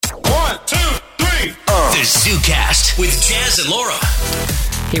is ZooCast with Jazz and Laura.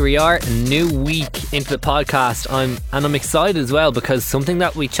 Here we are, a new week into the podcast. I'm excited as well because something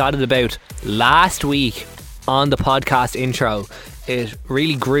that we chatted about last week on the podcast intro, it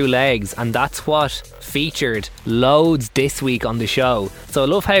really grew legs, and that's what featured loads this week on the show. So I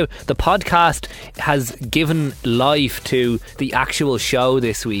love how the podcast has given life to the actual show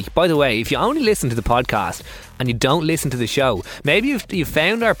this week. By the way, if you only listen to the podcast and you don't listen to the show, maybe you've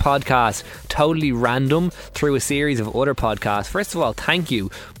found our podcast totally random through a series of other podcasts. First of all, thank you.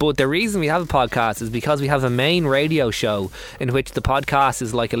 But the reason we have a podcast is because we have a main radio show in which the podcast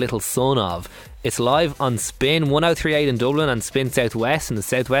is like a little son of. It's live on Spin 1038 in Dublin and Spin Southwest in the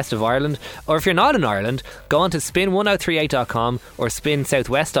southwest of Ireland. Or if you're not in Ireland, go on to spin1038.com or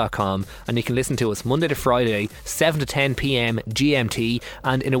spinsouthwest.com and you can listen to us Monday to Friday, 7 to 10 p.m. GMT,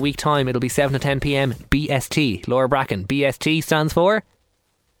 and in a week time it'll be 7 to 10 p.m. BST. Laura Bracken, BST stands for?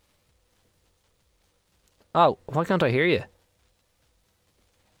 Oh, why can't I hear you?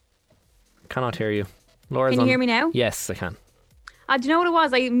 Cannot hear you. Laura's Can you hear me now? Yes, I can. Do you know what it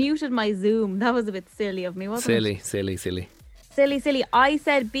was? I muted my Zoom. That was a bit silly of me, wasn't it? Silly. I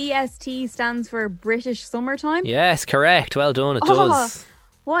said BST stands for British Summertime. Yes, correct. Well done. It does.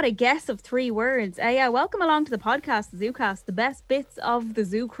 What a guess of 3 words. Yeah, welcome along to the podcast, ZooCast. The best bits of the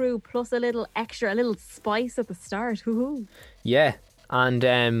Zoo crew, plus a little extra, a little spice at the start. Woohoo. Yeah,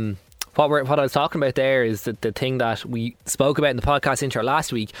 and what I was talking about there is that the thing that we spoke about in the podcast intro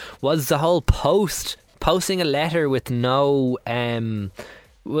last week was the whole posting a letter with no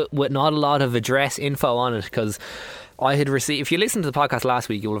with not a lot of address info on it, because I had received, if you listened to the podcast last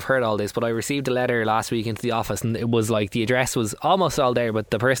week you will have heard all this, but I received a letter last week into the office and it was like the address was almost all there, but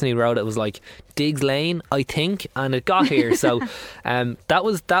the person who wrote it was like Diggs Lane, I think, and it got here. So that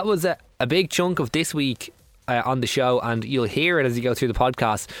was a big chunk of this week on the show, and you'll hear it as you go through the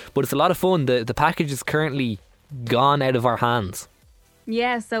podcast, but it's a lot of fun. The package is currently gone out of our hands.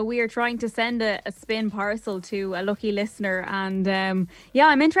 Yeah, so we are trying to send a spin parcel to a lucky listener, and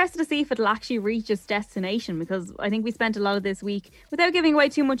I'm interested to see if it'll actually reach its destination, because I think we spent a lot of this week without giving away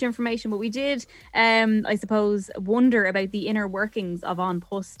too much information, but we did I suppose wonder about the inner workings of An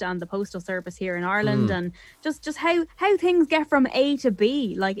Post and the postal service here in Ireland, and just how things get from A to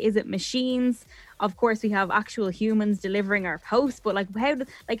B. Like, is it machines? Of course we have actual humans delivering our post, but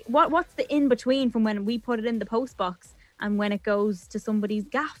what's the in between from when we put it in the post box and when it goes to somebody's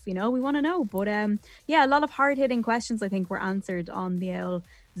gaff? We want to know. But a lot of hard-hitting questions I think were answered on the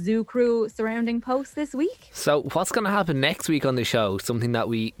Zoo crew surrounding posts this week. So what's going to happen next week on the show? Something that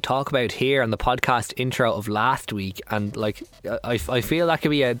we talk about here on the podcast intro of last week, and I feel that could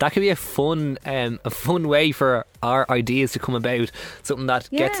be a fun way for our ideas to come about. Something that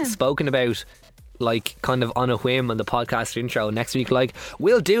gets spoken about like kind of on a whim on the podcast intro next week. Like,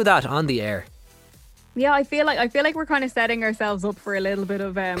 we'll do that on the air. Yeah, I feel like we're kind of setting ourselves up for a little bit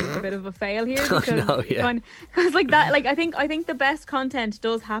of a fail here, because I think the best content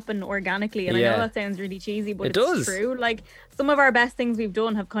does happen organically, and I know that sounds really cheesy, but it's true. Like, some of our best things we've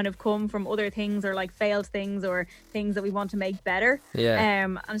done have kind of come from other things, or like failed things, or things that we want to make better.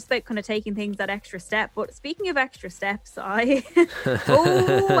 And it's about kind of taking things that extra step. But speaking of extra steps,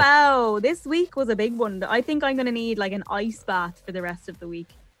 oh wow, this week was a big one. I think I'm going to need like an ice bath for the rest of the week.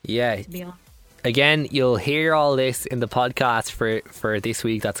 Yeah. To be honest. Again, you'll hear all this in the podcast for this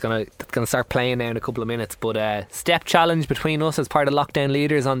week. That's gonna start playing now in a couple of minutes. But step challenge between us as part of Lockdown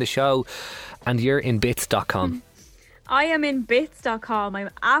Leaders on the show, and you're in bits.com. I am in bits.com.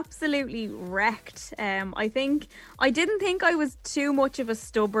 I'm absolutely wrecked. I didn't think I was too much of a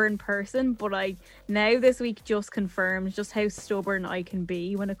stubborn person, but I now this week just confirmed just how stubborn I can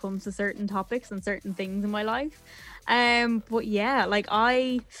be when it comes to certain topics and certain things in my life. But yeah, like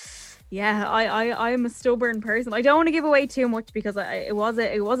I'm a stubborn person. I don't want to give away too much because it was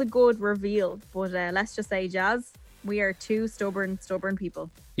a good reveal. But let's just say, Jazz, we are 2 stubborn people.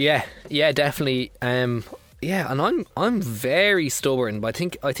 Yeah, definitely. Yeah, and I'm very stubborn, but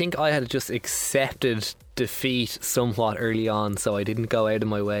I think I had just accepted defeat somewhat early on, so I didn't go out of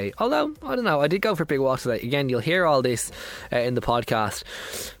my way. Although, I don't know, I did go for a big walk today. Again, you'll hear all this in the podcast.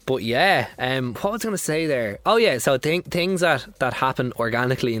 But yeah, what was I going to say there? Oh yeah, so things that happen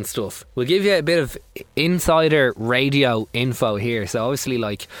organically and stuff. We'll give you a bit of insider radio info here. So obviously,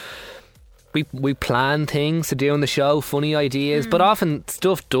 like, we plan things to do on the show, funny ideas, but often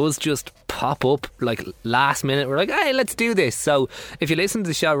stuff does just pop up like last minute. We're like, hey, let's do this. So if you listen to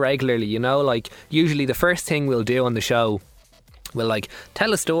the show regularly, you know, like, usually the first thing we'll do on the show, we'll like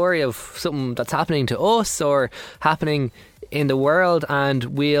tell a story of something that's happening to us or happening in the world, and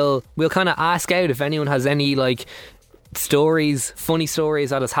we'll kind of ask out if anyone has any like stories, funny stories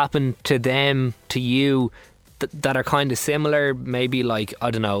that has happened to them, to you, that are kind of similar. Maybe like,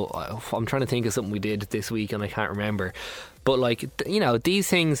 I don't know, I'm trying to think of something we did this week and I can't remember. But like, you know, these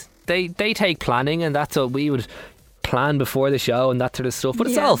things, they take planning, and that's what we would plan before the show and that sort of stuff. But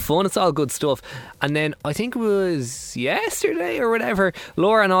it's all fun, it's all good stuff. And then I think it was yesterday or whatever,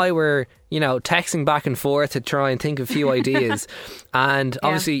 Laura and I were, you know, texting back and forth to try and think of a few ideas. And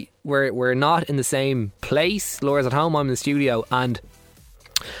obviously we're not in the same place. Laura's at home, I'm in the studio, and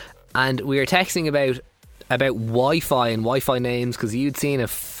we were texting about Wi-Fi and Wi-Fi names, because you'd seen a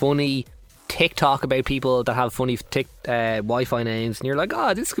funny TikTok about people that have funny Wi-Fi names, and you're like,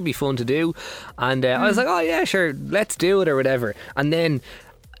 oh, this could be fun to do. And I was like, oh yeah, sure, let's do it or whatever. And then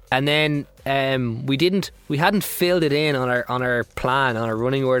we hadn't filled it in on our plan, on our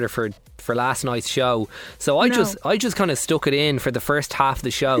running order for last night's show. So I just kind of stuck it in for the first half of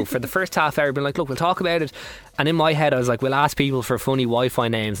the show. For the first half hour, been like, look, we'll talk about it. And in my head I was like, we'll ask people for funny Wi-Fi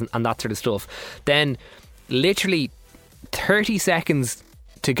names and that sort of stuff. Then literally 30 seconds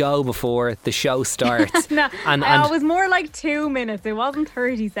to go before the show starts. No, and it was more like 2 minutes. It wasn't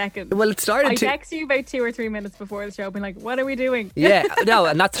 30 seconds. Well, it started. I texted you about 2 or 3 minutes before the show, being like, "What are we doing?" Yeah, no,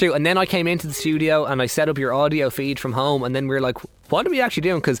 and that's true. And then I came into the studio and I set up your audio feed from home, and then we were like, what are we actually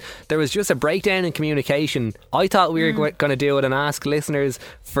doing? Because there was just a breakdown in communication. I thought we were going to do it and ask listeners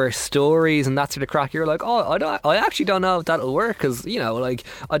for stories and that sort of crack. You're like, oh, I actually don't know if that'll work, because, you know, like,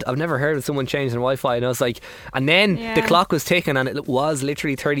 I've never heard of someone changing Wi-Fi. And I was like, and then the clock was ticking, and it was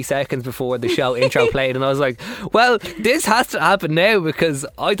literally 30 seconds before the show intro played, and I was like, well, this has to happen now, because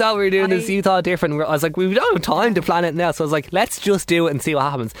I thought we were doing this, you thought different. I was like, we don't have time to plan it now. So I was like, let's just do it and see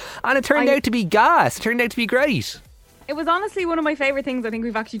what happens. And it turned out to be gas. It turned out to be great. It was honestly one of my favourite things I think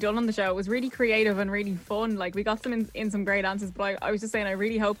we've actually done on the show. It was really creative and really fun. Like, we got some in some great answers, but I was just saying, I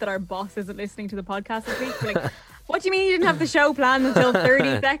really hope that our boss isn't listening to the podcast this week. Like, what do you mean you didn't have the show planned until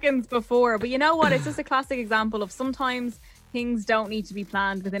 30 seconds before? But you know what? It's just a classic example of sometimes things don't need to be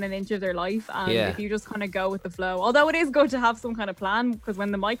planned within an inch of their life, and if you just kind of go with the flow. Although it is good to have some kind of plan, because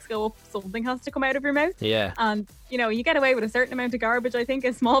when the mics go up, something has to come out of your mouth. Yeah. And you know, you get away with a certain amount of garbage. I think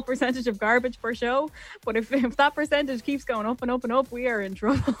a small percentage of garbage per show, but if that percentage keeps going up and up and up, we are in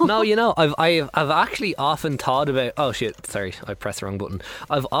trouble. No, you know, I've actually often thought about, oh shit, sorry, I pressed the wrong button.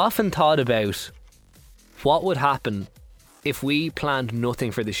 I've often thought about what would happen if we planned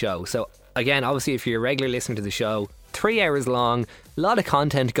nothing for the show. So again, obviously, if you're a regular listener to the show, 3 hours long, a lot of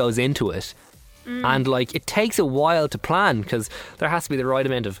content goes into it, and like, it takes a while to plan, because there has to be the right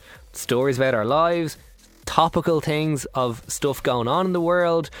amount of stories about our lives, topical things of stuff going on in the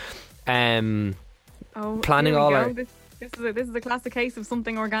world, planning all our... This is a classic case of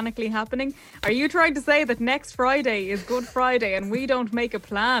something organically happening. Are you trying to say that next Friday is Good Friday and we don't make a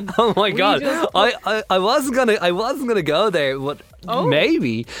plan? Oh my God! I wasn't gonna go there, but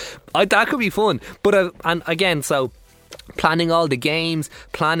maybe that could be fun. But and again, so planning all the games,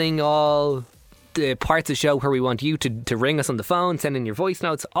 planning all the parts of the show where we want you to ring us on the phone, send in your voice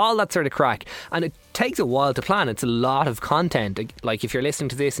notes, all that sort of crack. And it takes a while to plan. It's a lot of content. Like, if you're listening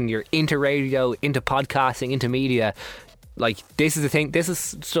to this and you're into radio, into podcasting, into media, like, this is the thing, this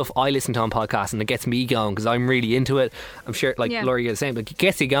is stuff I listen to on podcasts, and it gets me going because I'm really into it. I'm sure, like, Laura, you're the same, but it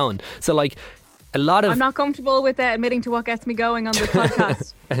gets you going. So, like, a lot of... I'm not comfortable with admitting to what gets me going on this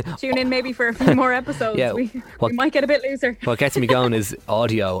podcast. Tune in maybe for a few more episodes. Yeah, we might get a bit looser. What gets me going is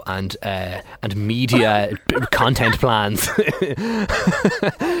audio and media content plans.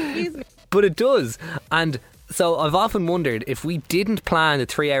 Excuse me. But it does. And so I've often wondered, if we didn't plan a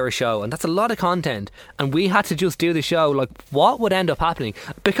 3-hour show, and that's a lot of content, and we had to just do the show, like, what would end up happening?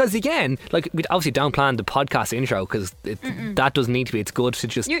 Because again, like, we obviously don't plan the podcast intro, because that doesn't need to be. It's good to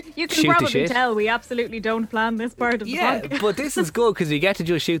just you can shoot probably the shit. Tell we absolutely don't plan this part of the podcast. Yeah, but this is good because you get to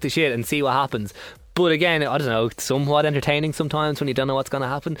just shoot the shit and see what happens. But again, I don't know, somewhat entertaining sometimes when you don't know what's going to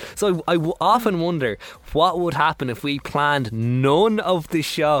happen. So I often wonder what would happen if we planned none of the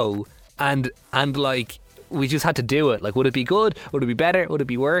show and like, we just had to do it. Like, would it be good? Would it be better? Would it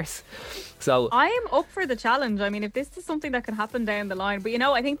be worse? So I am up for the challenge. I mean, if this is something that can happen down the line, but you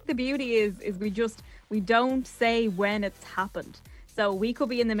know, I think the beauty is we don't say when it's happened. So we could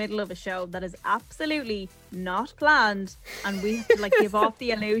be in the middle of a show that is absolutely not planned, and we have to like give off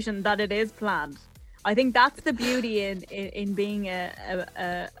the illusion that it is planned. I think that's the beauty in being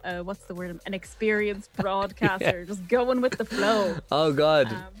a what's the word? An experienced broadcaster, just going with the flow. Oh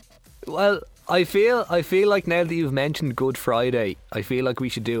God. Well, I feel like now that you've mentioned Good Friday, I feel like we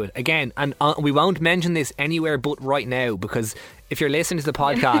should do it again. And we won't mention this anywhere but right now, because if you're listening to the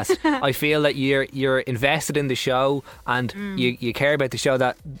podcast, I feel that you're invested in the show and you care about the show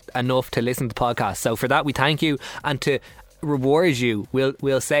that enough to listen to the podcast. So for that, we thank you, and to reward you,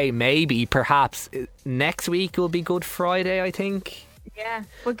 we'll say maybe perhaps next week will be Good Friday, I think. Yeah,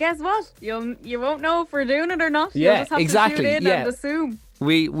 but guess what? You won't know if we're doing it or not. Yeah, You'll just have exactly. to tune in and assume.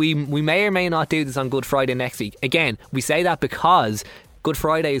 We may or may not do this on Good Friday next week. Again, we say that because Good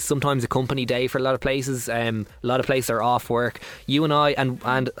Friday is sometimes a company day for a lot of places. A lot of places are off work. You and I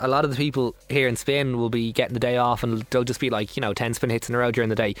and a lot of the people here in Spin will be getting the day off, and they'll just be like, 10 spin hits in a row during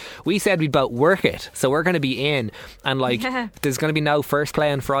the day. We said we'd both work it, so we're going to be in, and there's going to be no first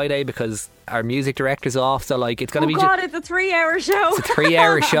play on Friday because our music director's off, so it's going to be it's a 3-hour show. It's a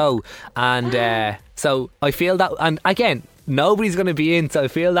 3-hour show, and so I feel that, and again, nobody's going to be in, so I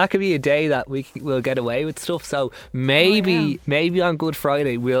feel that could be a day that we'll get away with stuff. So maybe on Good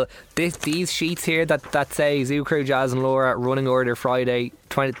Friday these sheets here that say Zoo Crew, Jazz and Laura running order Friday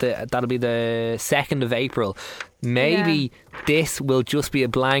that'll be the 2nd of April. Maybe this will just be a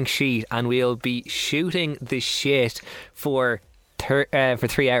blank sheet and we'll be shooting the shit for 3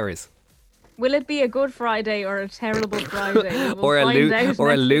 hours. Will it be a Good Friday or a terrible Friday? or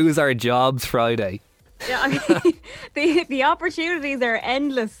a lose our jobs Friday? Yeah, the opportunities are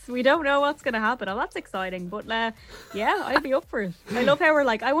endless. We don't know what's going to happen. Oh, that's exciting. But I'd be up for it. I love how we're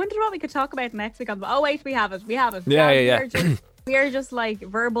like, I wonder what we could talk about next week. Oh wait, we have it. Yeah. We are just like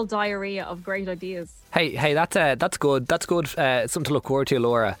verbal diarrhea of great ideas. Hey, that's good. That's good. Something to look forward to,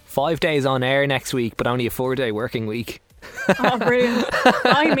 Laura. 5 days on air next week, but only a 4-day working week. Oh, brilliant.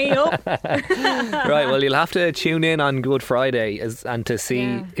 Sign me up. Right, well, you'll have to tune in on Good Friday and to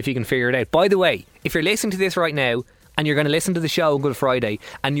see if you can figure it out. By the way, if you're listening to this right now and you're going to listen to the show on Good Friday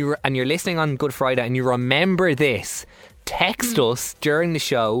and you're listening on Good Friday and you remember this, text us during the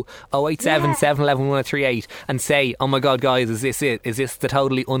show 087 711 1038 and say, oh my god guys, is this it? Is this the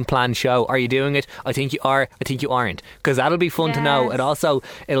totally unplanned show? Are you doing it? I think you are. I think you aren't, because that'll be fun to know.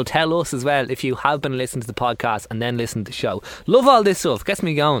 It'll tell us as well if you have been listening to the podcast and then listen to the show. Love all this stuff. Gets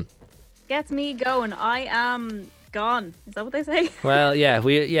me going. I am gone. Is that what they say? Well,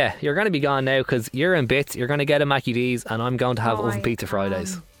 you're going to be gone now because you're in bits. You're going to get a Mackie D's and I'm going to have oven pizza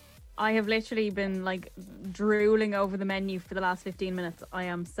Fridays. I have literally been drooling over the menu for the last 15 minutes. I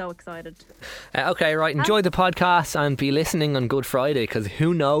am so excited. Okay, right. Enjoy the podcast and be listening on Good Friday, because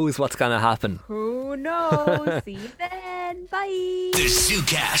who knows what's going to happen. Who knows? See you then. Bye. The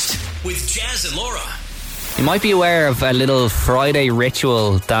ZooCast with Jazz and Laura. You might be aware of a little Friday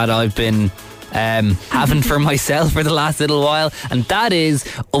ritual that I've been having for myself for the last little while, and that is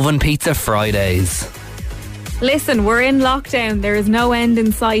oven pizza Fridays. Listen, we're in lockdown. There is no end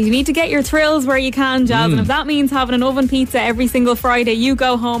in sight. You need to get your thrills where you can, Jazz. And if that means having an oven pizza every single Friday, you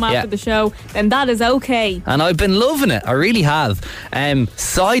go home after the show, then that is okay. And I've been loving it. I really have.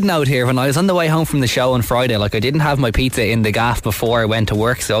 Side note here, when I was on the way home from the show on Friday, I didn't have my pizza in the gaff before I went to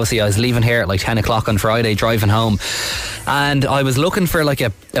work. So obviously I was leaving here at 10 o'clock on Friday, driving home. And I was looking for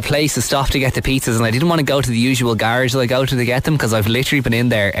a place to stop to get the pizzas, and I didn't want to go to the usual garage that I go to get them, because I've literally been in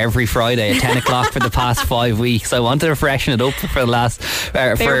there every Friday at 10 o'clock for the past 5 weeks. So I wanted to freshen it up for the last...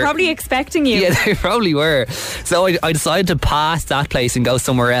 they were probably expecting you. Yeah, they probably were. So I decided to pass that place and go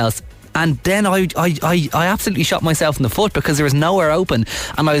somewhere else. And then I absolutely shot myself in the foot, because there was nowhere open,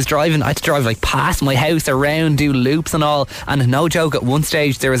 and I had to drive past my house, around, do loops and all. And no joke, at one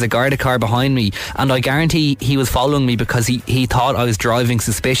stage there was a Garda car behind me, and I guarantee he was following me because he thought I was driving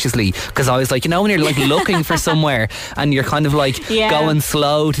suspiciously, because I was when you're looking for somewhere and you're kind of going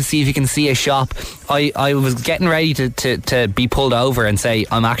slow to see if you can see a shop. I was getting ready to be pulled over and say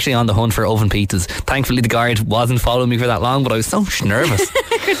I'm actually on the hunt for oven pizzas. Thankfully the guard wasn't following me for that long, but I was so nervous.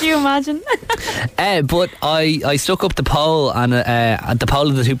 Could you imagine? But I stuck up the poll, and the poll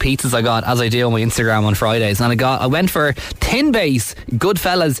of the 2 pizzas I got, as I do on my Instagram on Fridays, and I went for tin base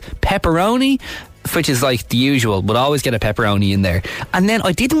Goodfellas pepperoni, which is the usual, but I always get a pepperoni in there. And then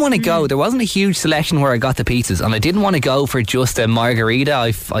I didn't want to go, there wasn't a huge selection where I got the pizzas, and I didn't want to go for just a margarita.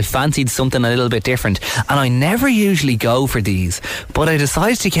 I fancied something a little bit different, and I never usually go for these, but I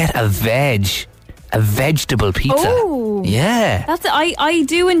decided to get a vegetable pizza. Oh, yeah. I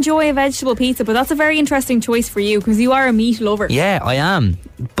do enjoy a vegetable pizza, but that's a very interesting choice for you, because you are a meat lover. Yeah, I am.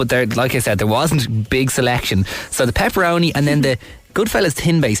 But there, like I said, there wasn't big selection. So the pepperoni, and then the Goodfellas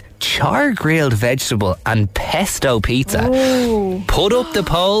tin base char grilled vegetable and pesto pizza. Oh. Put up the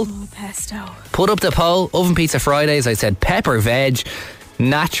poll. Oh, pesto. Put up the poll. Oven pizza Fridays. I said pepper veg.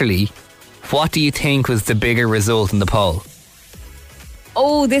 Naturally, what do you think was the bigger result in the poll?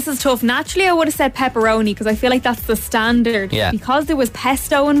 Oh, this is tough. Naturally, I would have said pepperoni because I feel like that's the standard. Yeah. Because there was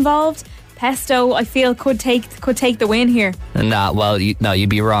pesto involved. Pesto, I feel, could take the win here. Nah, well, you'd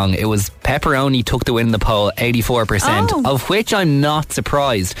be wrong. It was pepperoni took the win in the poll, 84%, of which I'm not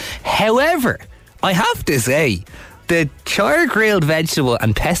surprised. However, I have to say, the char-grilled vegetable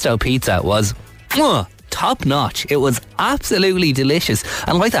and pesto pizza was top notch. It was absolutely delicious.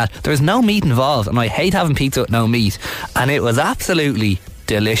 And like that, there was no meat involved, and I hate having pizza with no meat. And it was absolutely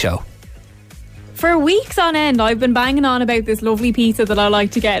delicio. For weeks on end, I've been banging on about this lovely pizza that I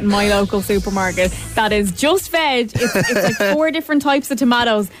like to get in my local supermarket that is just veg. It's like 4 different types of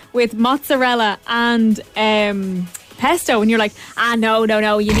tomatoes with mozzarella and pesto, and you're like,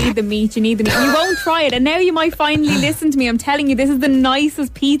 no, you need the meat. You won't try it, and now you might finally listen to me. I'm telling you, this is the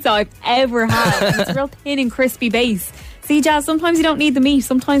nicest pizza I've ever had. And it's a real thin and crispy base. See, Jazz, sometimes you don't need the meat.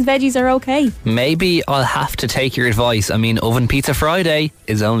 Sometimes veggies are okay. Maybe I'll have to take your advice. I mean, Oven Pizza Friday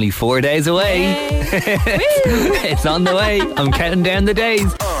is only 4 days away. It's on the way. I'm counting down the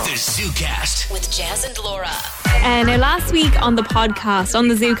days. The ZooCast with Jazz and Laura. Now, last week on the podcast, on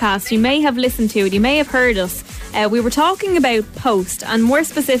the ZooCast, you may have listened to it, you may have heard us. We were talking about post, and more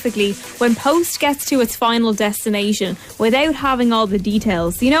specifically, when post gets to its final destination without having all the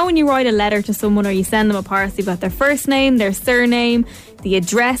details. You know, when you write a letter to someone or you send them a parcel, you've got their first name, their surname, the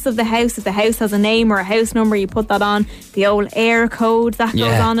address of the house. If the house has a name or a house number, you put that on. The old air code that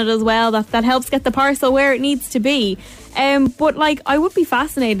goes on it as well. That helps get the parcel where it needs to be. But like, I would be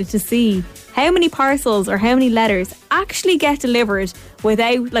fascinated to see how many parcels or how many letters actually get delivered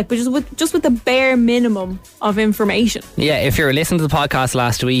without, like, just with the bare minimum of information. Yeah, if you're listening to the podcast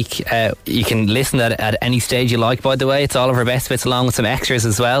last week, you can listen to it at any stage you like, by the way. It's all of our best bits along with some extras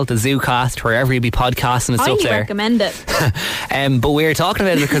as well. The ZooCast, wherever you be podcasting, it's up there. I recommend it. But we were talking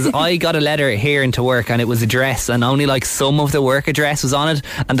about it because I got a letter here into work and it was addressed, and only like some of the work address was on it,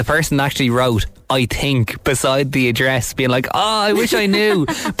 and the person actually wrote, I think, beside the address, being like, I wish I knew.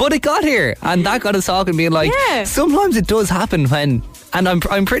 But it got here, and that got us talking, being like, sometimes it does happen when... And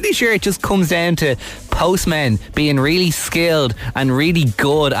I'm pretty sure it just comes down to postmen being really skilled and really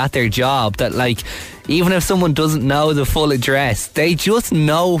good at their job, that like, even if someone doesn't know the full address, they just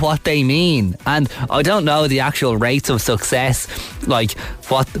know what they mean. And I don't know the actual rates of success, like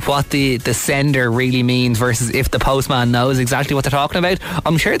what the sender really means versus if the postman knows exactly what they're talking about.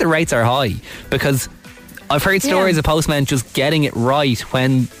 I'm sure the rates are high, because I've heard stories of postmen just getting it right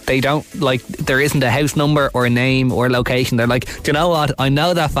when they don't, like, there isn't a house number or a name or location. They're like, do you know what? I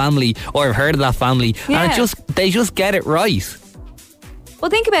know that family, or I've heard of that family, and they just get it right. Well,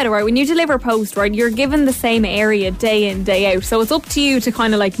 think about it, right? When you deliver post, right, you're given the same area day in, day out. So it's up to you to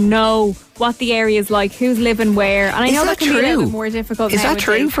kind of like know what the area is like, who's living where. And I know that can be a little bit more difficult. Is that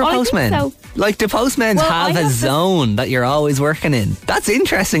true for postmen? I think so. Like, do postmen have a zone that you're always working in? That's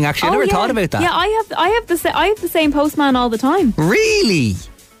interesting, actually. I never thought about that. Yeah, I have the same postman all the time. Really?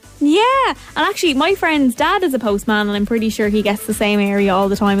 Yeah, and actually my friend's dad is a postman, and I'm pretty sure he gets the same area all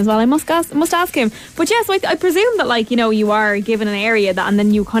the time as well. I must ask him. But yes, I presume that, like, you know, you are given an area that, and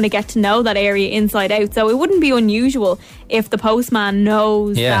then you kind of get to know that area inside out. So it wouldn't be unusual if the postman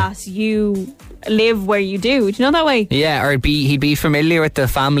knows that you live where you do. Do you know that way? Yeah, or he'd be familiar with the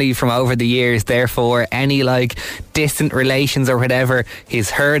family from over the years, therefore any like distant relations or whatever he's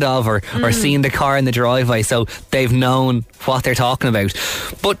heard of or seen the car in the driveway, so they've known what they're talking about.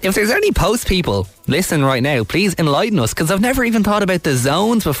 But if there's any post people listening right now, please enlighten us, because I've never even thought about the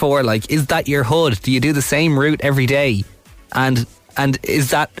zones before. Like, is that your hood? Do you do the same route every day? And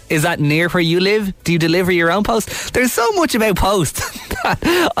is that near where you live? Do you deliver your own post? There's so much about post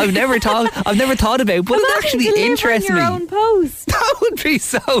that I've never thought about, but it actually interests me. Your own post. That would be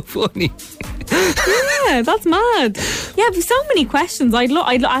so funny. Yeah, that's mad. Yeah, there's so many questions.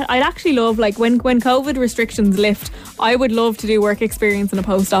 I'd actually love, like, when COVID restrictions lift, I would love to do work experience in a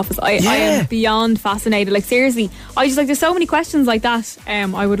post office. I am beyond fascinated. Like, seriously, I just, like, there's so many questions like that.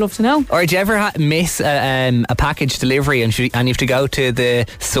 I would love to know. Or do you ever miss a package delivery and you have to go to the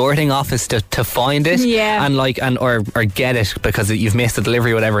sorting office to find it? Yeah. Or get it because you've missed the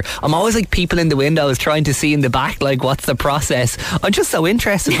delivery or whatever. I'm always like people in the windows trying to see in the back, like, what's the process. I'm just so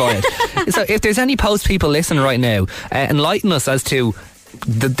interested by it. So if there's any post people listening right now, enlighten us as to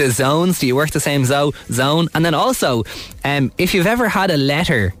the zones. Do you work the same zone? And then also, if you've ever had a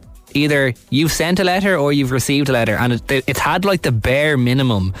letter, either you've sent a letter or you've received a letter, and it's had like the bare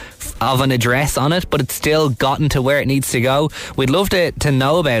minimum of an address on it, but it's still gotten to where it needs to go, we'd love to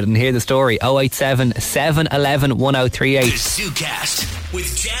know about it and hear the story. 087 711 1038. The ZooCast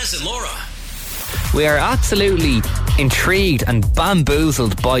with Jazz and Laura. We are absolutely intrigued and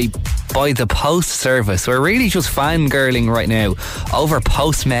bamboozled by by the Post Service. We're really just fangirling right now over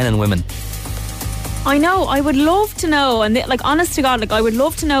postmen and women. I know, I would love to know, and like, honest to God, like, I would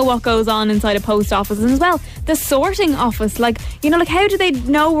love to know what goes on inside a post office, and as well, the sorting office, like, you know, like, how do they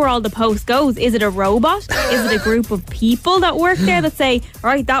know where all the post goes? Is it a robot? Is it a group of people that work there that say,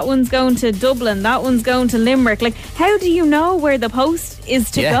 right, that one's going to Dublin, that one's going to Limerick? Like, how do you know where the post is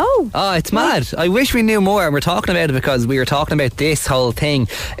to go? Oh, it's mad. I wish we knew more, and we're talking about it because we were talking about this whole thing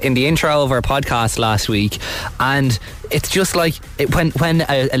in the intro of our podcast last week, and it's just like when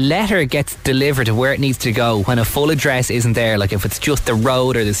a letter gets delivered to where it needs to go, when a full address isn't there, like if it's just the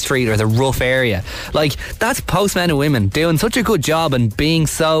road or the street or the rough area, like that's postmen and women doing such a good job and being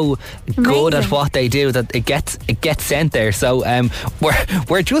so good at what they do that it gets sent there. So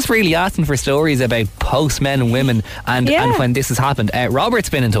we're just really asking for stories about postmen and women and when this has happened. Robert's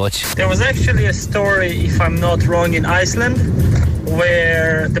been in touch. There was actually a story, if I'm not wrong, in Iceland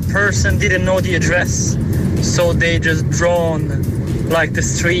where the person didn't know the address, so they just drawn like the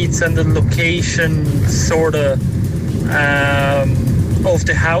streets and the location sort of of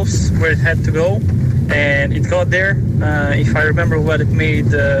the house where it had to go, and it got there. If I remember well, it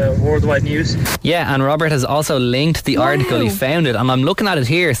made worldwide news. Yeah, and Robert has also linked the article. He found it, and I'm looking at it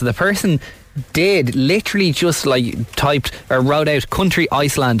here. So the person did literally just like typed or wrote out country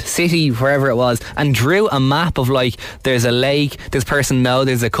Iceland, city wherever it was, and drew a map of like there's a lake, this person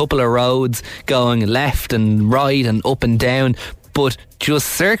there's a couple of roads going left and right and up and down, but just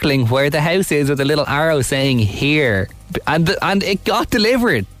circling where the house is with a little arrow saying here, and it got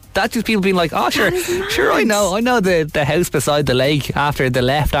delivered. That's just people being like, oh sure I know the house beside the lake, after the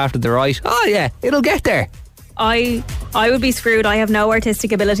left, after the right. Oh yeah, it'll get there. I would be screwed. I have no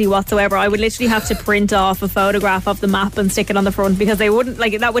artistic ability whatsoever. I would literally have to print off a photograph of the map and stick it on the front, because they wouldn't,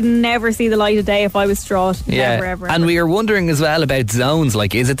 like, that would never see the light of day if I was distraught. Yeah. Never, ever. And we are wondering as well about zones.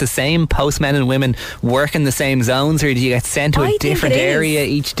 Like, is it the same postmen and women work in the same zones, or do you get sent to a different area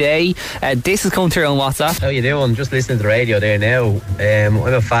each day? This is coming through on WhatsApp. How you doing? Just listening to the radio there now. I'm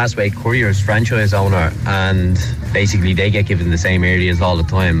a Fastway Couriers franchise owner, and basically they get given the same areas all the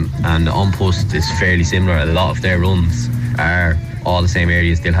time, and On Post is fairly similar. A lot of their runs are all the same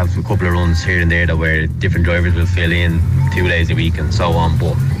areas. They'll have a couple of runs here and there that where different drivers will fill in 2 days a week and so on,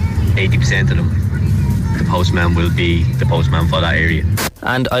 but 80% of them, the postman will be the postman for that area.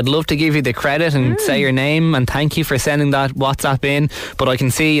 And I'd love to give you the credit and say your name and thank you for sending that WhatsApp in, but I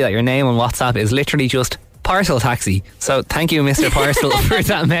can see that your name on WhatsApp is literally just Parcel Taxi. So thank you, Mr. Parcel, for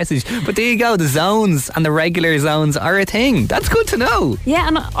that message. But there you go, the zones and the regular zones are a thing. That's good to know. Yeah,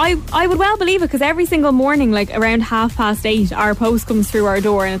 and I would well believe it, because every single morning, like around 8:30, our post comes through our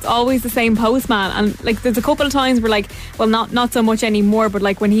door, and it's always the same postman. And like there's a couple of times where, like, well, not so much anymore, but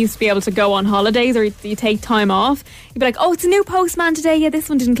like when he used to be able to go on holidays or you take time off, you'd be like, oh, it's a new postman today. Yeah, this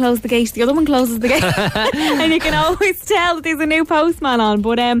one didn't close the gate, the other one closes the gate. And you can always tell that there's a new postman on.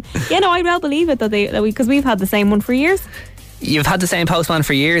 But yeah, no, I well believe it that because we've had the same one for years. You've had the same postman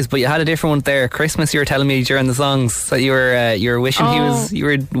for years, but you had a different one there. Christmas, you were telling me during the songs that you were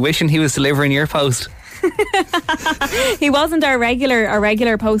wishing he was delivering your post. He wasn't our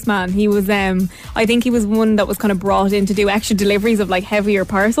regular postman. He was I think he was one that was kind of brought in to do extra deliveries of like heavier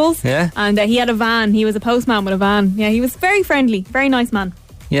parcels. Yeah. And he had a van. He was a postman with a van. Yeah, he was very friendly, very nice man.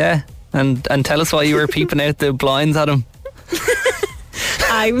 Yeah. And tell us why you were peeping out the blinds at him.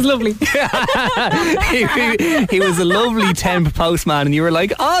 He was lovely. he was a lovely temp postman, and you were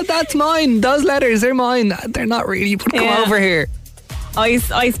like, oh, that's mine, those letters, they're mine. They're not really, but come over here. I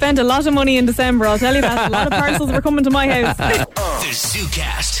spent a lot of money in December, I'll tell you that. A lot of parcels were coming to my house. The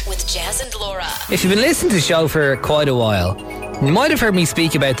ZooCast with Jazz and Laura. If you've been listening to the show for quite a while, you might have heard me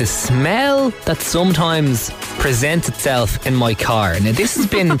speak about the smell that sometimes presents itself in my car. Now, this has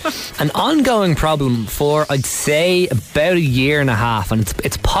been an ongoing problem for, I'd say, about 1.5 years, and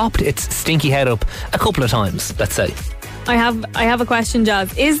it's popped its stinky head up a couple of times, let's say. I have a question,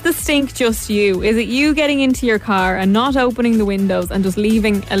 Jazz. Is the stink just you? Is it you getting into your car and not opening the windows and just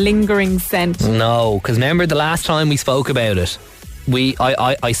leaving a lingering scent? No, because remember the last time we spoke about it,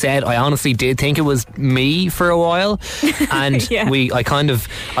 I said I honestly did think it was me for a while, and yeah. I kind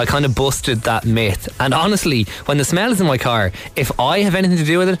of busted that myth. And honestly, when the smell is in my car, if I have anything to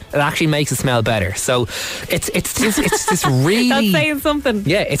do with it, it actually makes it smell better. So it's this really that's saying something.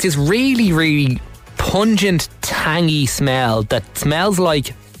 Yeah, it's this really, really pungent, tangy smell that smells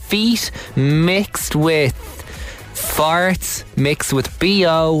like feet mixed with farts mixed with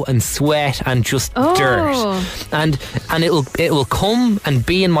BO and sweat and just dirt, and it will come and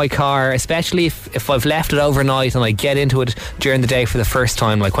be in my car, especially if I've left it overnight and I get into it during the day for the first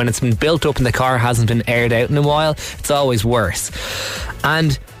time, like when it's been built up and the car hasn't been aired out in a while. It's always worse,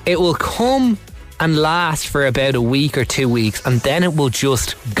 and it will come and last for about a week or 2 weeks, and then it will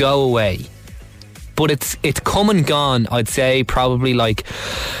just go away. But it's come and gone, I'd say probably like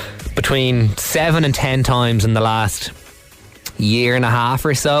between 7 and 10 times in the last year and a half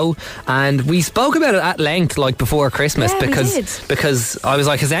or so, and we spoke about it at length like before Christmas, because I was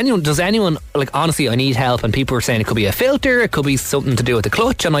like, does anyone like, honestly I need help, and people were saying it could be a filter, it could be something to do with the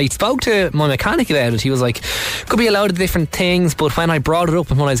clutch, and I spoke to my mechanic about it. He was like, could be a load of different things, but when I brought it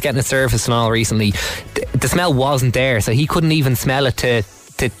up and when I was getting it serviced and all recently, the smell wasn't there, so he couldn't even smell it to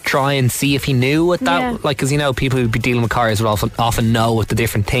try and see if he knew what that, like, because you know people who be dealing with cars would often know what the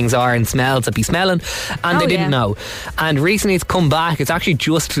different things are and smells that be smelling, and they didn't know. And recently it's come back. It's actually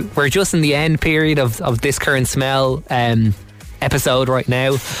we're just in the end period of this current smell episode right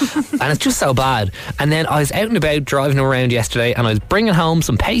now, and it's just so bad. And then I was out and about driving around yesterday, and I was bringing home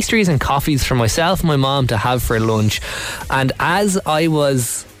some pastries and coffees for myself and my mom to have for lunch, and as I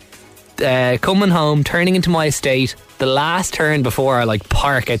was coming home, turning into my estate, the last turn before I like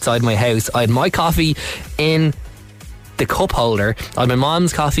park outside my house, I had my coffee in the cup holder, I had my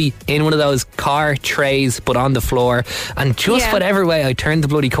mom's coffee in one of those car trays but on the floor, and just whatever way I turned the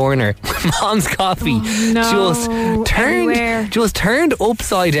bloody corner, my mom's coffee just turned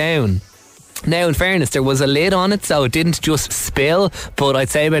upside down. Now, in fairness, there was a lid on it, so it didn't just spill, but I'd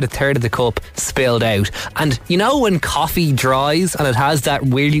say about a third of the cup spilled out. And you know when coffee dries and it has that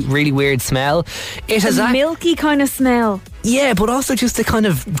really, really weird smell? It has a milky kind of smell. Yeah, but also just a kind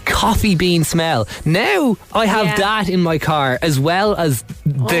of coffee bean smell. Now I have that in my car as well as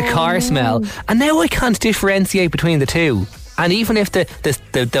the car smell, and now I can't differentiate between the two. And even if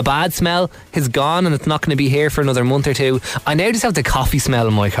the bad smell is gone and it's not going to be here for another month or two, I now just have the coffee smell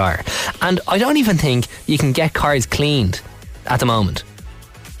in my car. And I don't even think you can get cars cleaned at the moment.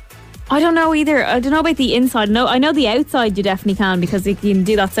 I don't know either. I don't know about the inside. No, I know the outside you definitely can, because you can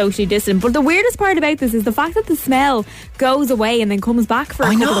do that socially distant. But the weirdest part about this is the fact that the smell goes away and then comes back for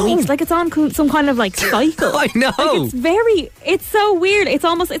a couple of weeks. Like it's on some kind of like cycle. I know. Like it's so weird. It's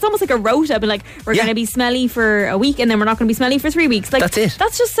almost like a rota, but like we're going to be smelly for a week and then we're not going to be smelly for 3 weeks. Like that's it.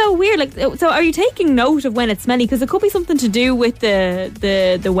 That's just so weird. Like, so are you taking note of when it's smelly? Because it could be something to do with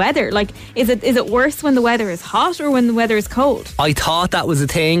the weather. Like, is it worse when the weather is hot or when the weather is cold? I thought that was a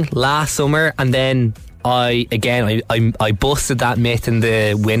thing last summer, and then I busted that myth in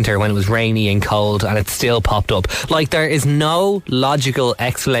the winter when it was rainy and cold, and it still popped up. Like, there is no logical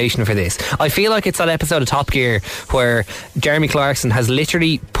explanation for this. I feel like it's that episode of Top Gear where Jeremy Clarkson has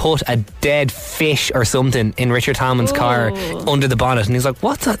literally put a dead fish or something in Richard Tallman's car under the bonnet, and he's like,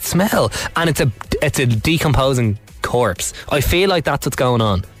 what's that smell? And it's a decomposing corpse. I feel like that's what's going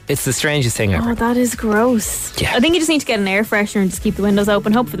on. It's the strangest thing ever. Oh, that is gross. Yeah. I think you just need to get an air freshener and just keep the windows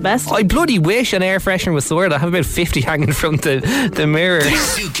open. Hope for the best. I bloody wish an air freshener was sorted. I have about 50 hanging from the mirror. The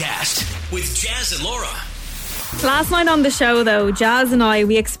ZooCast with Jazz and Laura. Last night on the show, though, Jazz and I,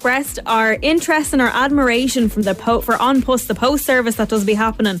 we expressed our interest and our admiration for On Puss, the post service that does be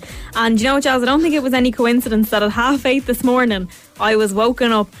happening. And you know what, Jazz, I don't think it was any coincidence that at 8:30 this morning I was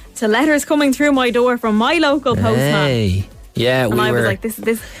woken up to letters coming through my door from my local postman. Hey. Yeah, and I was like, this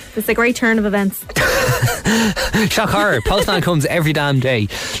is a great turn of events. Shock horror. Postman comes every damn day.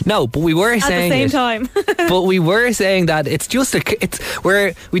 No, but we were saying at the same time. But we were saying that it's just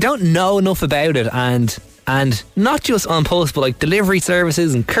we don't know enough about it, and not just On Post, but like delivery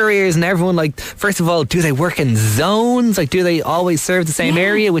services and couriers and everyone. Like, first of all, do they work in zones? Like, do they always serve the same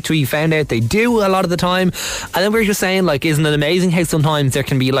area? Which we found out they do a lot of the time. And then we were just saying, like, isn't it amazing how sometimes there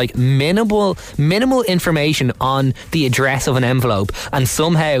can be like minimal information on the address of an envelope, and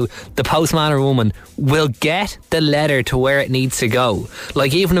somehow the postman or woman will get the letter to where it needs to go.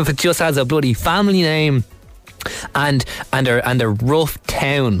 Like, even if it just has a bloody family name and a rough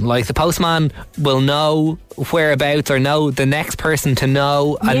town, like the postman will know whereabouts or know the next person to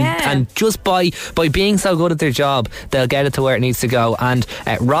know, and just by being so good at their job, they'll get it to where it needs to go. And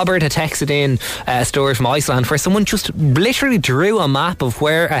Robert had texted in a story from Iceland where someone just literally drew a map of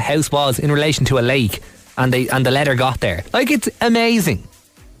where a house was in relation to a lake, and the letter got there. Like, it's amazing.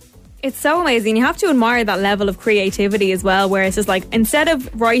 It's so amazing. You have to admire that level of creativity as well, where it's just like, instead of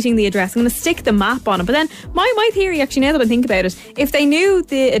writing the address, I'm going to stick the map on it. But then my theory, actually, now that I think about it, if they knew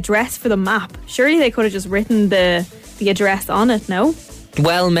the address for the map, surely they could have just written the address on it, no?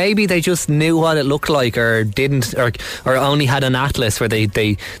 Well, maybe they just knew what it looked like, or didn't, or only had an atlas where they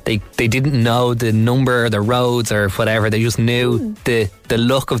didn't know the number of the roads or whatever. They just knew the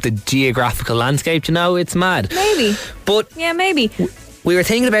look of the geographical landscape. You know, it's mad. Maybe. But yeah, maybe. We were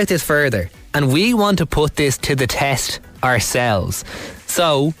thinking about this further, and we want to put this to the test ourselves.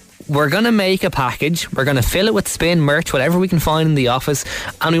 So we're going to make a package. We're going to fill it with spin merch, whatever we can find in the office,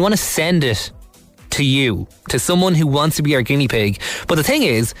 and we want to send it to you, to someone who wants to be our guinea pig. But the thing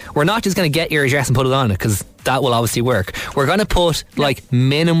is, we're not just going to get your address and put it on it, because that will obviously work. We're going to put like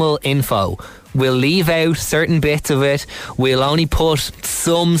minimal info. We'll leave out certain bits of it. We'll only put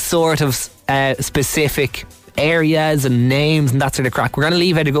some sort of specific areas and names and that sort of crack. We're going to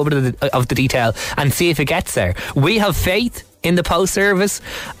leave out a good bit of the detail and see if it gets there. We have faith in the post service,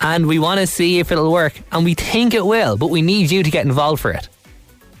 and we want to see if it'll work, and we think it will, but we need you to get involved for it.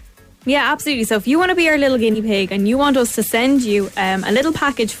 Yeah, absolutely. So if you want to be our little guinea pig and you want us to send you a little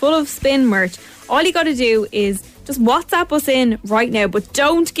package full of spin merch, all you got to do is just WhatsApp us in right now, but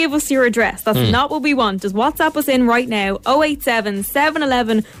don't give us your address. That's not what we want. Just WhatsApp us in right now, 087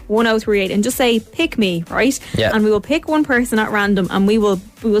 711 1038, and just say, pick me, right? Yeah. And we will pick one person at random, and we will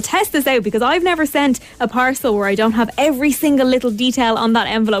test this out, because I've never sent a parcel where I don't have every single little detail on that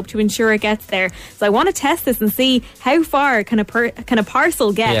envelope to ensure it gets there. So I want to test this and see how far can a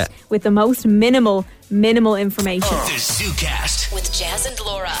parcel get with the most minimal information. The ZooCast with Jazz and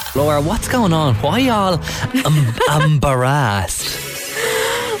Laura. Laura, what's going on? Why y'all embarrassed?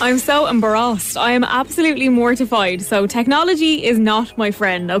 I'm so embarrassed. I am absolutely mortified. So technology is not my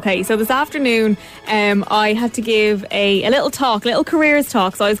friend. Okay, so this afternoon I had to give a little careers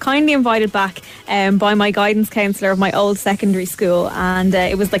talk. So I was kindly invited back by my guidance counsellor of my old secondary school, and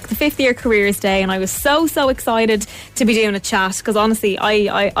it was like the 5th year careers day, and I was so excited to be doing a chat, because honestly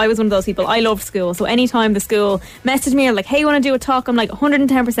I was one of those people. I loved school, so anytime the school messaged me or like, hey, you want to do a talk, I'm like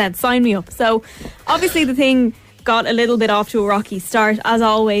 110%, sign me up. So obviously the thing got a little bit off to a rocky start, as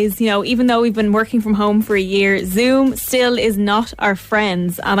always. You know, even though we've been working from home for a year, Zoom still is not our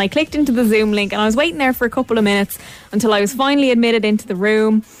friends. And I clicked into the Zoom link, and I was waiting there for a couple of minutes until I was finally admitted into the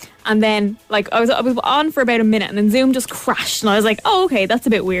room. And then like I was on for about a minute, and then Zoom just crashed, and I was like, oh, okay, that's a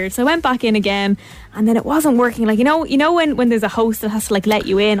bit weird. So I went back in again, and then it wasn't working. Like, you know when there's a host that has to like let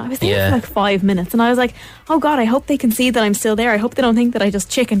you in, I was there for like 5 minutes, and I was like, oh god, I hope they can see that I'm still there. I hope they don't think that I just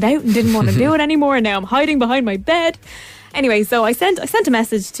chickened out and didn't want to do it anymore, and now I'm hiding behind my bed. Anyway, so I sent a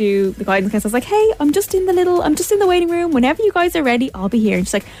message to the guidance counsellor. I was like, hey, I'm just in the waiting room. Whenever you guys are ready, I'll be here. And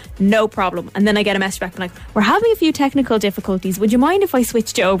she's like, no problem. And then I get a message back, like, we're having a few technical difficulties. Would you mind if I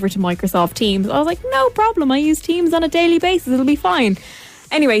switched you over to Microsoft Teams? I was like, no problem. I use Teams on a daily basis. It'll be fine.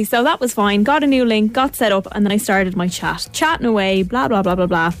 Anyway, so that was fine. Got a new link, got set up, and then I started my chatting away, blah, blah, blah, blah,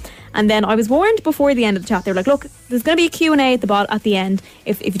 blah. And then I was warned before the end of the chat. They were like, look, there's going to be a Q&A at the end.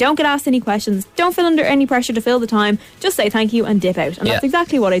 If you don't get asked any questions, don't feel under any pressure to fill the time. Just say thank you and dip out. And that's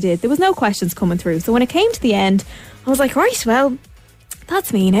exactly what I did. There was no questions coming through. So when it came to the end, I was like, right, well,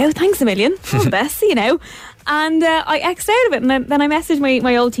 that's me now. Thanks a million. All the best, see you now. And I X'd out of it, and then I messaged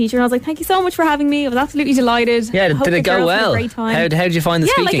my old teacher, and I was like, thank you so much for having me. I was absolutely delighted. Yeah, did it go well? How did you find the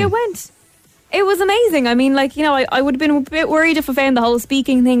speaking? Yeah, like it went. It was amazing. I mean, like, you know, I would have been a bit worried if I found the whole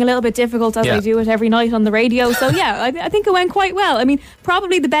speaking thing a little bit difficult, as I do it every night on the radio. So yeah, I think it went quite well. I mean,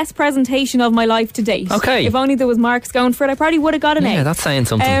 probably the best presentation of my life to date. Okay. If only there was marks going for it, I probably would have got an A. Yeah, that's saying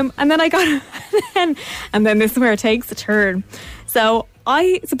something. And then I got and then this is where it takes a turn. So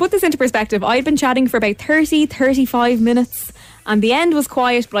to put this into perspective, I'd been chatting for about 35 minutes, and the end was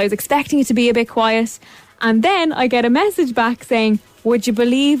quiet, but I was expecting it to be a bit quiet. And then I get a message back saying, would you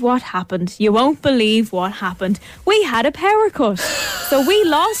believe what happened? You won't believe what happened. We had a power cut. So we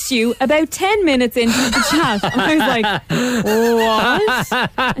lost you about 10 minutes into the chat. And I was like,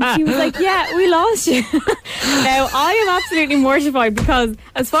 what? And she was like, yeah, we lost you. Now, I am absolutely mortified, because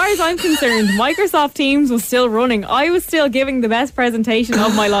as far as I'm concerned, Microsoft Teams was still running. I was still giving the best presentation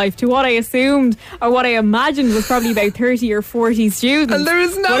of my life to what I assumed, or what I imagined, was probably about 30 or 40 students. And there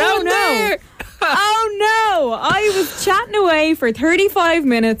was no one there. Oh no, I was chatting away for 35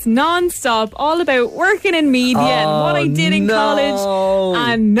 minutes non-stop, all about working in media and what I did in college,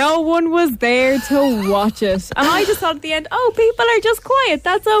 and no one was there to watch it. And I just thought at the end, oh, people are just quiet,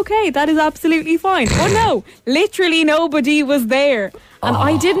 that's okay, that is absolutely fine. Oh no, literally nobody was there, and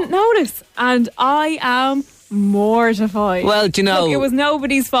I didn't notice, and I am mortified. Well, do you know, look, it was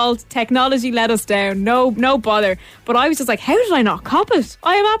nobody's fault. Technology let us down. No bother. But I was just like, how did I not cop it?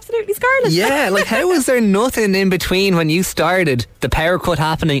 I am absolutely scarlet. yeah, like how was there nothing in between when you started, the power cut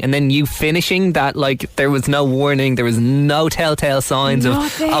happening, and then you finishing that? Like there was no warning, there was no telltale signs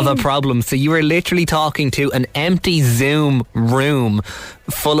of a problem. So you were literally talking to an empty Zoom room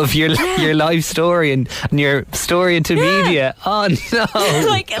full of your life story and your story into media. Oh no.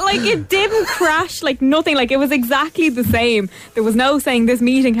 like it didn't crash, like nothing. Like it was exactly the same. There was no saying this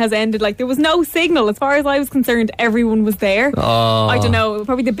meeting has ended. Like there was no signal. As far as I was concerned, everyone was there. I don't know,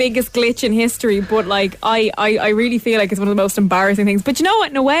 probably the biggest glitch in history, but like I really feel like it's one of the most embarrassing things. But you know what,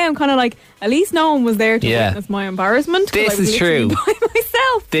 in a way I'm kind of like, at least no one was there to witness my embarrassment. This is true. By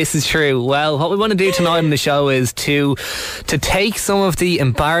myself. This is true. Well, what we want to do tonight on the show is to take some of the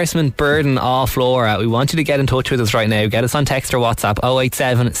embarrassment burden off Laura. We want you to get in touch with us right now. Get us on text or WhatsApp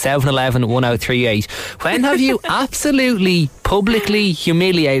 087 711 1038. When have you absolutely publicly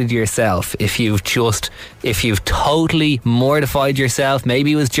humiliated yourself? If you've totally mortified yourself,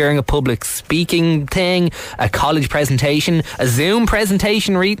 maybe it was during a public speaking thing, a college presentation, a Zoom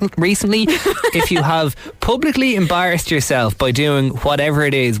presentation recently. If you have publicly embarrassed yourself by doing whatever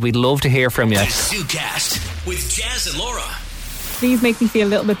it is, we'd love to hear from you. ZooCast with Jazz and Laura. Please make me feel a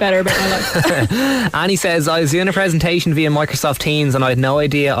little bit better about my life. Annie says, I was doing a presentation via Microsoft Teams and I had no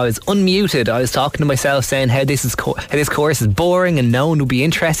idea I was unmuted. I was talking to myself saying how this course is boring and no one would be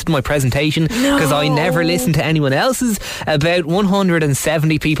interested in my presentation because I never listened to anyone else's. About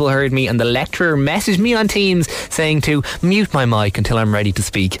 170 people heard me and the lecturer messaged me on Teams saying to mute my mic until I'm ready to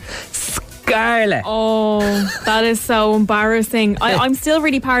speak. Scarlet. Oh, that is so embarrassing. I'm still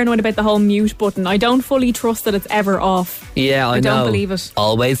really paranoid about the whole mute button. I don't fully trust that it's ever off. Yeah, I know. don't believe it.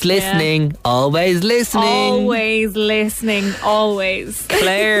 Always listening. Always listening. Always listening. Always.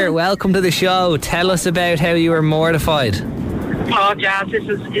 Claire, welcome to the show. Tell us about how you were mortified. Oh, Jazz, this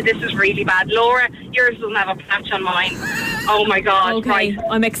is really bad. Laura, yours doesn't have a patch on mine. Oh my God. Okay, right.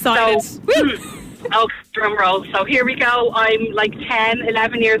 I'm excited. Oh, drum roll. So here we go. I'm like 10,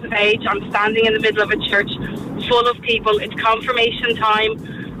 11 years of age. I'm standing in the middle of a church full of people. It's confirmation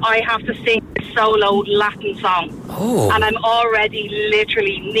time. I have to sing a solo Latin song. Oh. And I'm already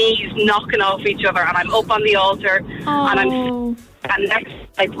literally knees knocking off each other. And I'm up on the altar. And next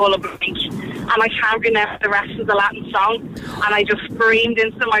I pull a break. And I can't remember the rest of the Latin song. And I just screamed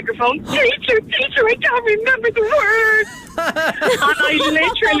into the microphone, Teacher, I can't remember the words. And I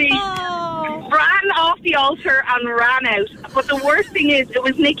literally ran off the altar and ran out. But the worst thing is, it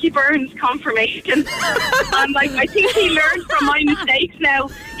was Nicky Byrne's confirmation. And like, I think he learned from my mistakes now.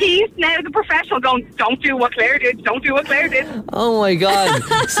 He's now the professional going, don't do what Claire did, don't do what Claire did. Oh my God.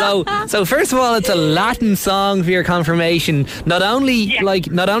 So first of all, it's a Latin song for your confirmation. Not only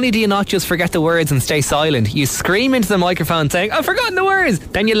do you not just forget the words and stay silent, you scream into the microphone saying, I've forgotten the words.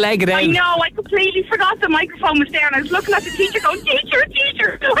 Then you leg it out. I know, I completely forgot the microphone was there and I was looking at the teacher going,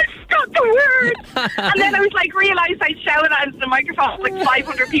 Teacher, I forgot the words. And then I was like, realised I shouted out into the microphone, like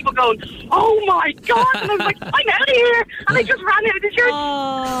 500 people going, oh my God. And I was like, I'm out of here. And I just ran out of the church.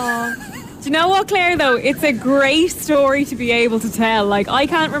 Do you know what, Claire, though? It's a great story to be able to tell. Like, I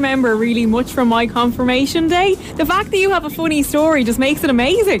can't remember really much from my confirmation day. The fact that you have a funny story just makes it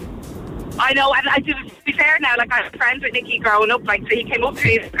amazing. I know, and to be fair now, like, I was friends with Nicky growing up, like, so he came up to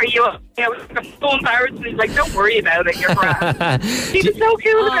me and said, I was so embarrassed, and he's like, don't worry about it, you're grand. He was so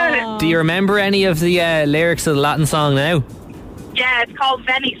cool about it. Do you remember any of the lyrics of the Latin song now? Yeah, it's called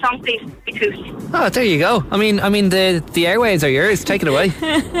Veni Sancti Spiritus. Oh, there you go. I mean, the airwaves are yours. Take it away.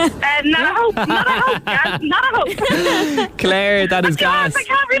 Not a hope, not a hope, guys, not a hope. Claire, that is gas. I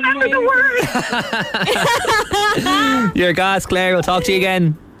can't remember the words. You're gas, Claire. We'll talk to you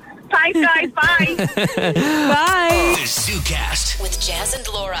again. Thanks, guys. Bye. Bye. The ZooCast with Jazz and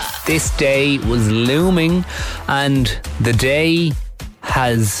Laura. This day was looming, and the day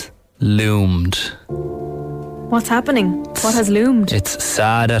has loomed. What's happening? What has loomed? It's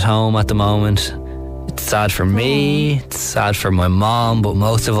sad at home at the moment. It's sad for me, it's sad for my mom, but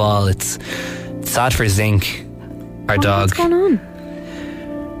most of all, it's sad for Zinc, our dog. What's going on?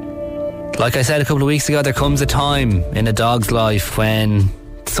 Like I said a couple of weeks ago, there comes a time in a dog's life when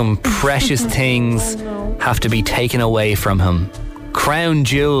some precious things have to be taken away from him. Crown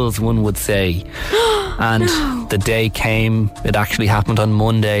jewels, one would say. And the day came, it actually happened on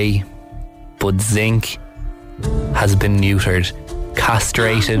Monday, but Zinc has been neutered,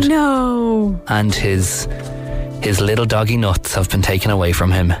 castrated. No. And his little doggy nuts have been taken away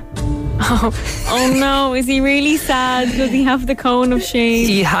from him. Oh no, is he really sad? Does he have the cone of shame?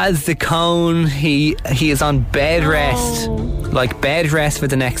 He has the cone. He is on bed rest. Like bed rest for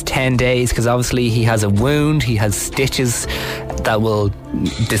the next 10 days because obviously he has a wound. He has stitches that will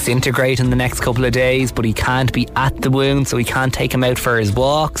disintegrate in the next couple of days, but he can't be at the wound, so he can't take him out for his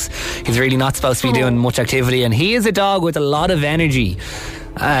walks. He's really not supposed to be doing much activity, and he is a dog with a lot of energy.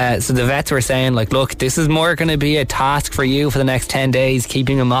 So the vets were saying, like, look, this is more going to be a task for you for the next 10 days,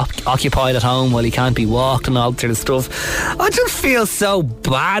 keeping him occupied at home while he can't be walked and all sort of stuff. I just feel so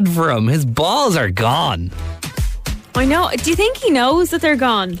bad for him. His balls are gone. I know. Do you think he knows that they're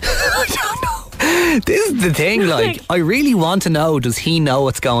gone? I don't know. This is the thing, like, I really want to know, does he know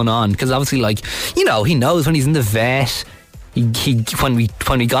what's going on? Because obviously, like, you know, he knows when he's in the vet. He when we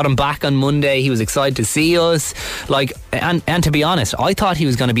got him back on Monday, he was excited to see us. Like, and to be honest, I thought he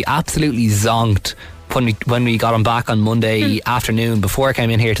was going to be absolutely zonked when we got him back on Monday afternoon before I came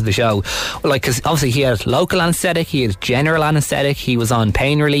in here to the show. Like, because obviously he had local anaesthetic, he had general anaesthetic, he was on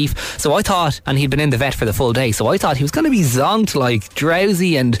pain relief. So I thought, and he'd been in the vet for the full day, so I thought he was going to be zonked, like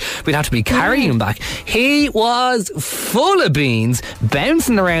drowsy, and we'd have to be carrying him back. He was full of beans,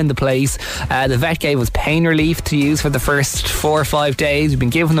 bouncing around the place. The vet gave us pain relief to use for the first 4 or 5 days. We've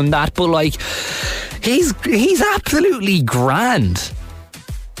been giving him that, but like, he's absolutely grand.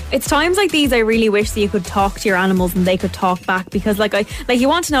 It's times like these I really wish that you could talk to your animals and they could talk back, because like you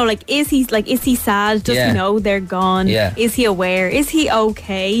want to know, like, is he sad? Does he know they're gone? Yeah. Is he aware? Is he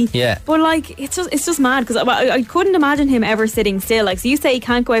okay? Yeah. But like, it's just mad, because I couldn't imagine him ever sitting still. Like, so you say he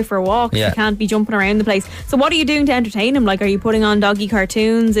can't go out for a walk, he can't be jumping around the place. So what are you doing to entertain him? Like, are you putting on doggy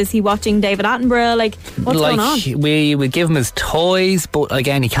cartoons? Is he watching David Attenborough? Like, what's going on? We would give him his toys, but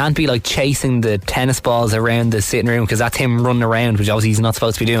again, he can't be like chasing the tennis balls around the sitting room, because that's him running around, which obviously he's not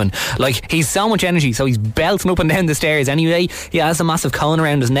supposed to be doing. Like, he's so much energy, so he's belting up and down the stairs anyway. He has a massive cone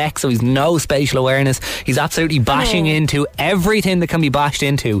around his neck, so he's no spatial awareness. He's absolutely bashing into everything that can be bashed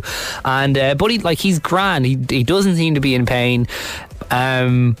into, and but he's grand. He doesn't seem to be in pain,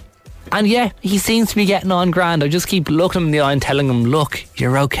 and yeah, he seems to be getting on grand. I just keep looking him in the eye and telling him, look,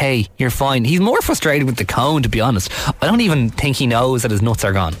 you're okay, you're fine. He's more frustrated with the cone, to be honest. I don't even think he knows that his nuts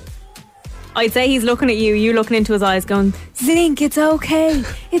are gone. I'd say he's looking at you looking into his eyes going, Zink, it's okay,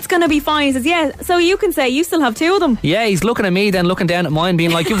 it's gonna be fine. He says, yeah, so you can say you still have 2 of them. Yeah, he's looking at me, then looking down at mine,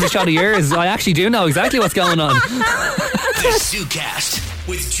 being like, give us a shot of yours. I actually do know exactly what's going on. The ZooCast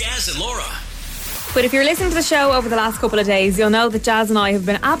with Jazz and Laura. But if you're listening to the show over the last couple of days, you'll know that Jazz and I have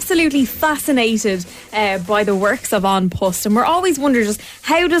been absolutely fascinated by the works of On Post, and we're always wondering just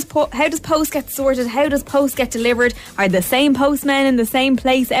how does post get sorted? How does post get delivered? Are the same postmen in the same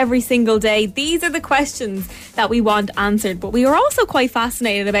place every single day? These are the questions that we want answered. But we are also quite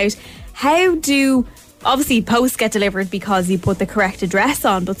fascinated about how do... Obviously, posts get delivered because you put the correct address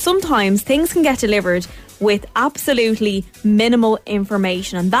on, but sometimes things can get delivered with absolutely minimal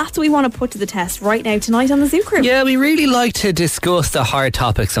information, and that's what we want to put to the test right now tonight on the Zoo Crew. Yeah, we really like to discuss the hard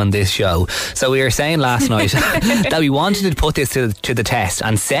topics on this show. So we were saying last night that we wanted to put this to the test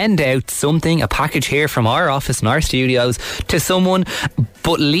and send out something, a package here from our office in our studios to someone,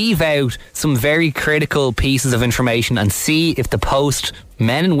 but leave out some very critical pieces of information and see if the post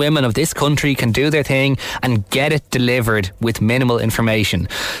men and women of this country can do their thing and get it delivered with minimal information.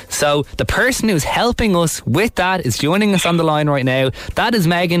 So the person who's helping us with that is joining us on the line right now. That is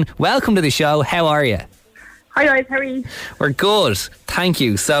Megan. Welcome to the show. How are you? Hi guys, how are you? We're good, thank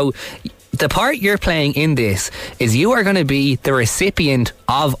you. So the part you're playing in this is you are going to be the recipient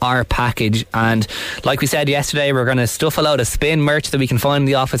of our package, and like we said yesterday, we're going to stuff a load of spin merch that we can find in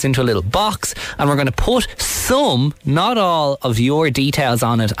the office into a little box, and we're going to put some, not all, of your details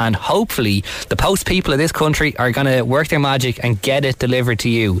on it, and hopefully the post people of this country are going to work their magic and get it delivered to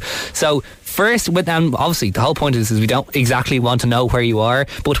you. So first, and obviously the whole point of this is we don't exactly want to know where you are,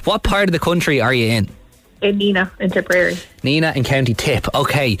 but what part of the country are you in? In Nina, in Tipperary. Nina in County Tip.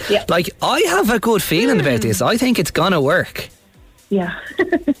 Okay. Yeah. Like, I have a good feeling about this. I think it's gonna work. Yeah.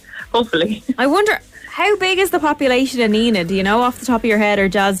 Hopefully. I wonder, how big is the population in Nina? Do you know off the top of your head, or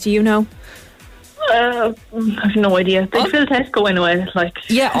Jazz, do you know? I have no idea. They fill Tesco anyway.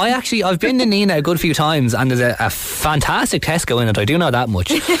 Yeah, I've been to Nina a good few times, and there's a fantastic Tesco in it. I do know that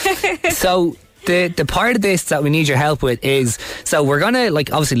much. So the part of this that we need your help with is, so we're going to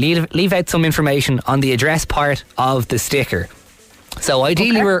obviously leave out some information on the address part of the sticker. So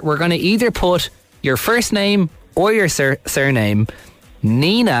ideally we're going to either put your first name or your surname,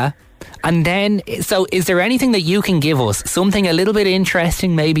 Nina And then, so is there anything that you can give us? Something a little bit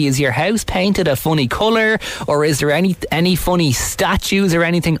interesting maybe? Is your house painted a funny colour? Or is there any funny statues or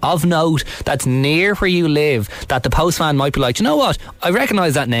anything of note that's near where you live that the postman might be like, you know what? I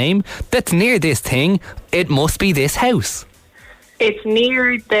recognise that name. That's near this thing. It must be this house. It's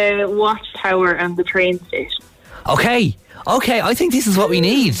near the watchtower and the train station. Okay, I think this is what we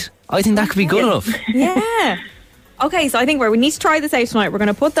need. I think that could be good enough. Yeah. Okay, so I think we need to try this out tonight. We're going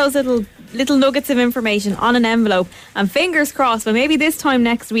to put those little nuggets of information on an envelope, and fingers crossed, but maybe this time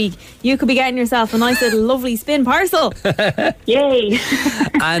next week you could be getting yourself a nice little lovely spin parcel. Yay.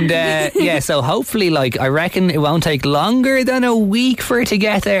 And so hopefully, like, I reckon it won't take longer than a week for it to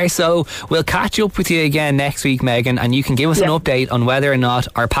get there, so we'll catch up with you again next week, Megan, and you can give us an update on whether or not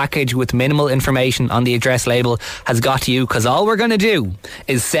our package with minimal information on the address label has got to you, because all we're going to do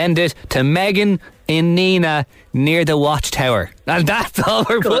is send it to Megan in Nina near the watchtower, and that's all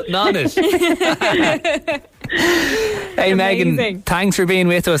we're putting on it. Hey, amazing. Megan, thanks for being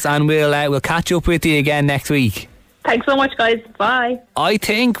with us, and we'll catch up with you again next week. Thanks so much, guys. Bye. I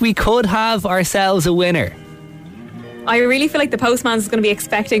think we could have ourselves a winner. I really feel like the postman's going to be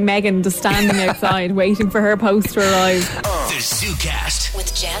expecting Megan just standing outside waiting for her post to arrive. The ZooCast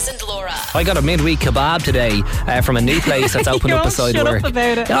with Jazz and Laura. I got a midweek kebab today from a new place that's opened up beside work. Up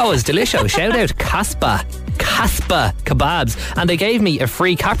about it. Oh, it's delicious. Shout out Caspa Kebabs, and they gave me a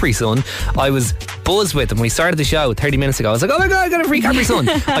free Capri Sun. I was buzzed with them. We started the show 30 minutes ago. I was like, oh my god, I got a free Capri Sun.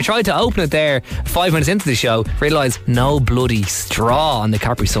 I tried to open it there 5 minutes into the show, realised no bloody straw on the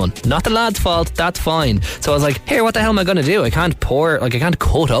Capri Sun. Not the lad's fault, that's fine. So I was like, here, what the hell am I going to do? I can't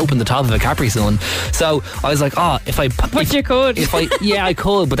cut open the top of a Capri Sun. So I was like, I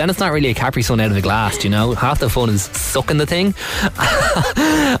could, but then it's not really a Capri Sun out of a glass, you know. Half the fun is sucking the thing.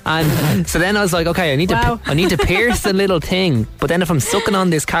 And so then I was like, okay, I need to pierce the little thing, but then if I'm sucking on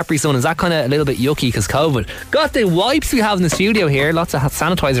this Capri Sun, is that kind of a little bit yucky because COVID? Got the wipes we have in the studio here, lots of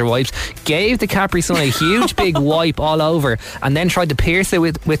sanitizer wipes, gave the Capri Sun a huge big wipe all over, and then tried to pierce it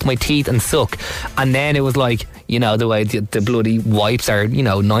with my teeth and suck, and then it was like, you know, the way the bloody wipes are, you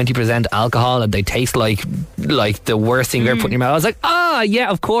know, 90% alcohol and they taste like the worst thing you've ever put in your mouth. I was like, yeah,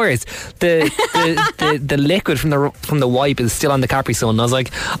 of course. The liquid from the wipe is still on the Capri Sun. And I was like,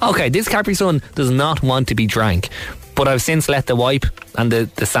 okay, this Capri Sun does not want to be drank. But I've since let the wipe and the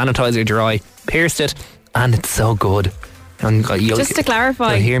sanitizer dry, pierced it, and it's so good. And just to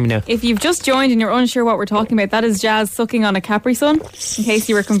clarify, hear me now. If you've just joined and you're unsure what we're talking about, that is Jazz sucking on a Capri Sun, in case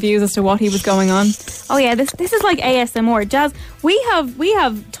you were confused as to what he was going on. Oh yeah, this is like ASMR. Jazz, we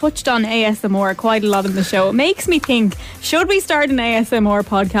have touched on ASMR quite a lot in the show. It makes me think, should we start an ASMR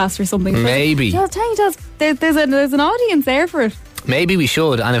podcast or something? Maybe. Jazz, there's an audience there for it. Maybe we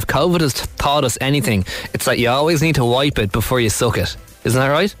should. And if COVID has taught us anything, it's like you always need to wipe it before you suck it. Isn't that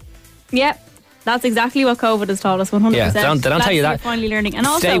right? Yep. That's exactly what COVID has taught us, 100%. Yeah, they don't tell you that. Finally learning. And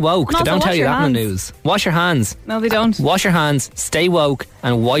also, stay woke. They don't tell you that in the news. Wash your hands. No, they don't. Wash your hands, stay woke,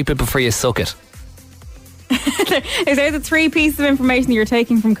 and wipe it before you suck it. Is there the 3 pieces of information you're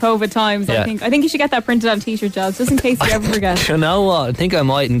taking from COVID times? Yeah. I think you should get that printed on t-shirt, Jobs, just in case you ever forget. You know what? I think I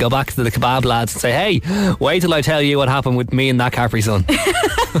might, and go back to the kebab lads and say, hey, wait till I tell you what happened with me and that Capri Sun. The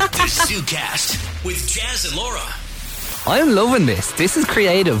ZooCast with Jazz and Laura. I'm loving this. This is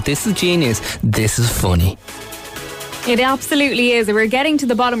creative. This is genius. This is funny. It absolutely is. We're getting to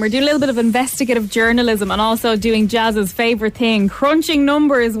the bottom. We're doing a little bit of investigative journalism and also doing Jazz's favourite thing, crunching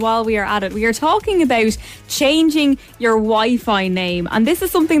numbers while we are at it. We are talking about changing your Wi-Fi name. And this is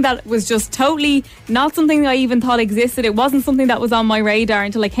something that was just totally not something that I even thought existed. It wasn't something that was on my radar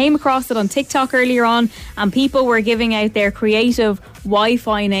until I came across it on TikTok earlier on, and people were giving out their creative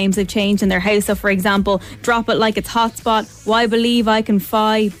Wi-Fi names they've changed in their house. So for example, drop it like it's hotspot, why believe I can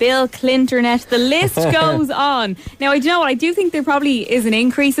fi, Bill Clinternet, the list goes on. Now, you know what, I do think there probably is an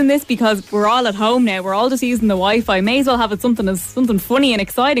increase in this because we're all at home now, we're all just using the Wi-Fi. May as well have it something funny and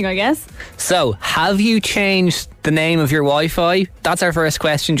exciting, I guess. So, have you changed the name of your Wi-Fi? That's our first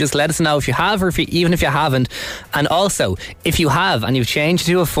question. Just let us know if you have, or even if you haven't. And also, if you have and you've changed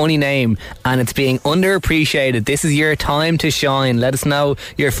to a funny name and it's being underappreciated, this is your time to shine. Let us know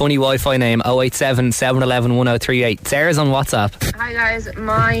your funny Wi-Fi name. 087 711 1038. Sarah's on WhatsApp. Hi guys,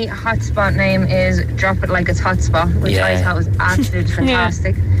 my hotspot name is Drop It Like It's Hotspot, which I thought was absolutely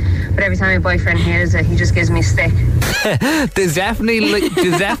fantastic. But every time my boyfriend hears it, he just gives me a stick. There's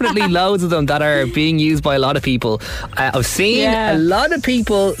definitely loads of them that are being used by a lot of people. I've seen a lot of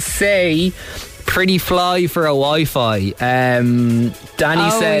people say Pretty fly for a Wi-Fi. Danny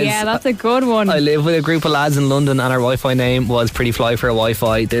says, yeah, that's a good one. I live with a group of lads in London and our Wi-Fi name was Pretty Fly for a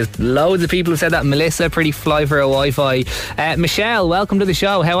Wi-Fi. There's loads of people who said that. Melissa, Pretty Fly for a Wi-Fi. Michelle, welcome to the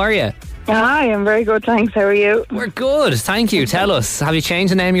show. How are you? Hi, I'm very good, thanks. How are you? We're good, thank you. Tell us, have you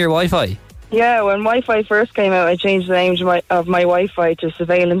changed the name of your Wi-Fi? Yeah, when Wi-Fi first came out, I changed the name of my Wi-Fi to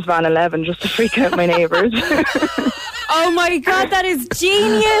Surveillance Van 11 just to freak out my neighbours. Oh my God, that is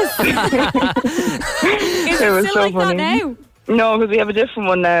genius! Is it was still so like funny. that now? No, because we have a different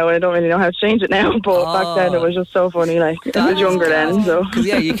one now. I don't really know how to change it now, but back then it was just so funny. Like, I was younger then, so. Because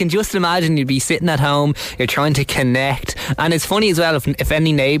yeah, you can just imagine you'd be sitting at home, you're trying to connect, and it's funny as well if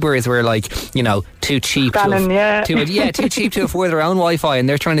any neighbours were like, you know, too cheap too cheap to afford their own Wi-Fi, and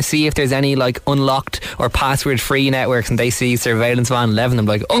they're trying to see if there's any like unlocked or password-free networks, and they see Surveillance Van 11, I'm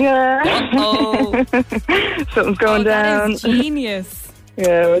like, something's going down. That is genius.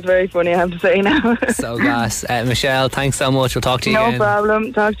 Yeah, it was very funny, I have to say now. So gas. Michelle, thanks so much. We'll talk to you again. No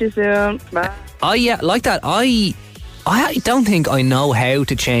problem. Talk to you soon. Bye. Oh yeah, like that. I don't think I know how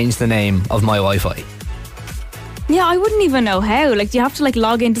to change the name of my Wi-Fi. Yeah, I wouldn't even know how. Like, do you have to like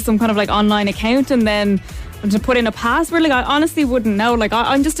log into some kind of like online account and then to put in a password? Like, I honestly wouldn't know. Like,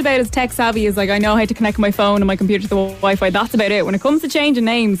 I'm just about as tech savvy as like I know how to connect my phone and my computer to the Wi-Fi. That's about it. When it comes to changing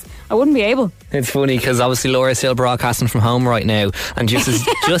names, I wouldn't be able. It's funny because obviously Laura's still broadcasting from home right now, and just as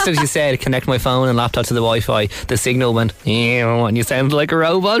you said, connect my phone and laptop to the Wi-Fi, the signal went, and you sounded like a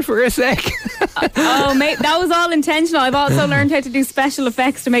robot for a sec. Oh, mate, that was all intentional. I've also learned how to do special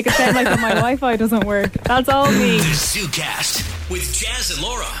effects to make it sound like that my Wi-Fi doesn't work. That's all me. The ZooCast with Jazz and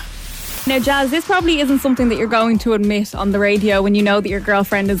Laura. Now, Jazz, this probably isn't something that you're going to admit on the radio when you know that your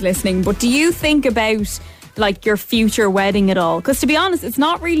girlfriend is listening, but do you think about like your future wedding at all? Because to be honest, it's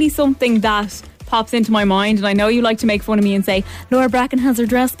not really something that pops into my mind, and I know you like to make fun of me and say Laura Bracken has her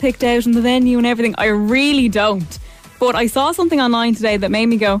dress picked out in the venue and everything. I really don't, but I saw something online today that made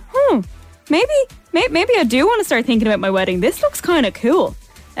me go, maybe I do want to start thinking about my wedding. This looks kind of cool.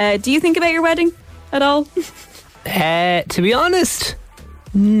 Do you think about your wedding at all? To be honest,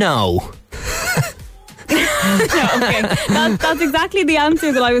 no. Okay, that's exactly the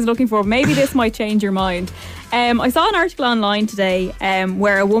answer that I was looking for. Maybe this might change your mind. I saw an article online today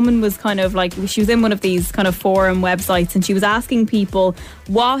where a woman was kind of like, she was in one of these kind of forum websites, and she was asking people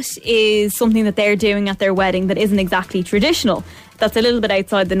what is something that they're doing at their wedding that isn't exactly traditional, that's a little bit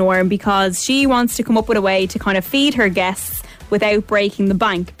outside the norm, because she wants to come up with a way to kind of feed her guests without breaking the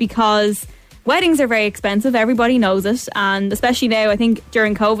bank, because weddings are very expensive, everybody knows it, and especially now, I think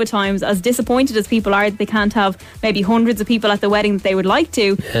during COVID times, as disappointed as people are that they can't have maybe hundreds of people at the wedding that they would like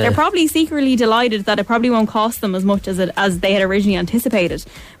to, they're probably secretly delighted that it probably won't cost them as much as they had originally anticipated.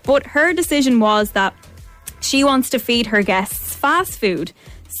 But her decision was that she wants to feed her guests fast food,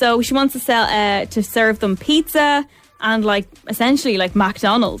 so she wants to serve them pizza and like essentially like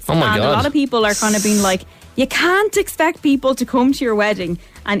McDonald's. Oh my God. A lot of people are kind of being like, you can't expect people to come to your wedding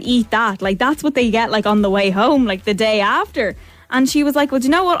and eat that. Like, that's what they get like on the way home, like the day after. And she was like, well, do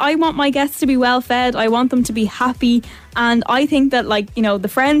you know what? I want my guests to be well fed. I want them to be happy. And I think that, like, you know, the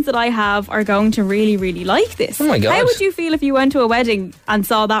friends that I have are going to really, really like this. Oh my God. How would you feel if you went to a wedding and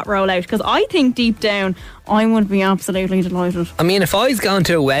saw that roll out? Because I think deep down, I would be absolutely delighted. I mean, if I was going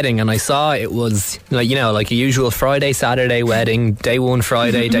to a wedding and I saw it was like, you know, like a usual Friday, Saturday wedding, day one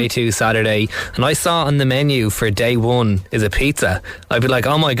Friday, day two Saturday, and I saw on the menu for day one is a pizza, I'd be like,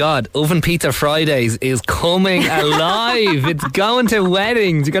 oh my God, Oven Pizza Fridays is coming alive. It's going to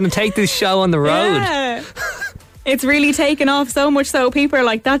weddings. You're going to take this show on the road. Yeah. It's really taken off so much so people are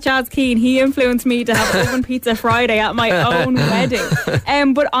like, that Jazz Keane, he influenced me to have Oven Pizza Friday at my own wedding.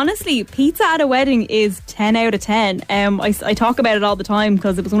 But honestly, pizza at a wedding is 10 out of 10. I talk about it all the time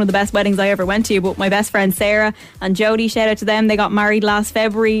because it was one of the best weddings I ever went to. But my best friend Sarah and Jodie, shout out to them, they got married last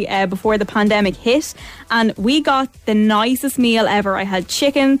February before the pandemic hit, and we got the nicest meal ever. I had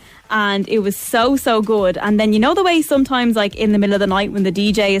chicken and it was so good. And then you know the way sometimes like in the middle of the night when the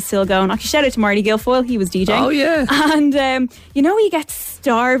DJ is still going, actually shout out to Marty Guilfoyle, he was DJing. Oh yeah. And you know, you get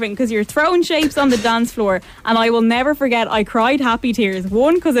starving because you're throwing shapes on the dance floor, and I will never forget, I cried happy tears.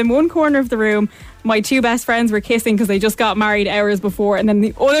 One, because in one corner of the room my two best friends were kissing because they just got married hours before, and then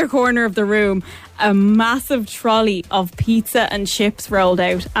the other corner of the room a massive trolley of pizza and chips rolled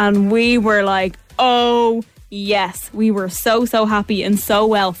out, and we were like, oh Yes, we were so happy and so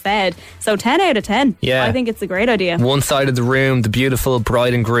well fed. So 10 out of 10. Yeah. I think it's a great idea. One side of the room, the beautiful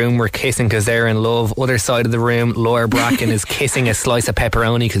bride and groom were kissing because they're in love. Other side of the room, Laura Bracken is kissing a slice of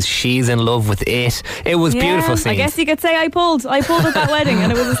pepperoni because she's in love with it. It was beautiful scene. I guess you could say I pulled at that wedding, and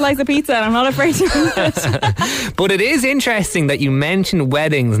it was a slice of pizza, and I'm not afraid to eat it. But it is interesting that you mentioned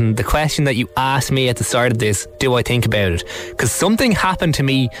weddings, and the question that you asked me at the start of this, do I think about it? Because something happened to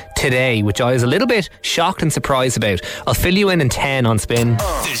me today which I was a little bit shocked and surprised about. I'll fill you in 10 on spin.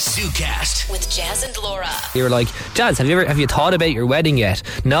 The ZooCast with Jazz and Laura. You were like, Jazz, have you thought about your wedding yet?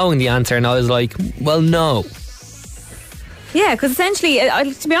 Knowing the answer, and I was like, well, no. Yeah, because essentially,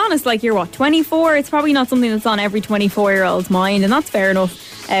 to be honest, like, you're what, 24? It's probably not something that's on every 24-year-old's mind, and that's fair enough.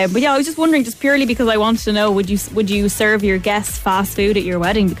 But yeah, I was just wondering, just purely because I wanted to know, would you serve your guests fast food at your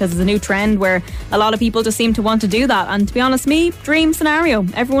wedding? Because it's a new trend where a lot of people just seem to want to do that. And to be honest, me, dream scenario.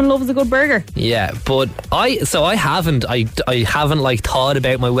 Everyone loves a good burger. Yeah, but I haven't like thought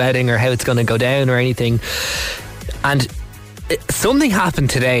about my wedding or how it's going to go down or anything. And something happened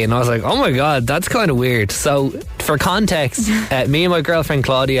today and I was like, oh my god, that's kind of weird. So for context, me and my girlfriend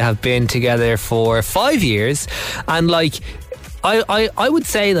Claudia have been together for 5 years, and like I would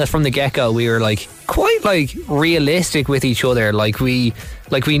say that from the get-go we were like quite like realistic with each other. Like we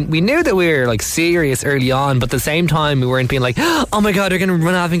knew that we were like serious early on, but at the same time we weren't being like, oh my god, we're gonna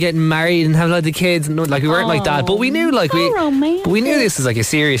run off and get married and have like the kids. No, like we weren't like that, but we knew like we knew this was like a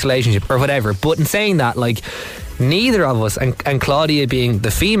serious relationship or whatever. But in saying that, like, neither of us, and Claudia being the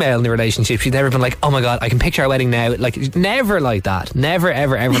female in the relationship, she'd never been like, oh my god, I can picture our wedding now. Like, never like that. Never,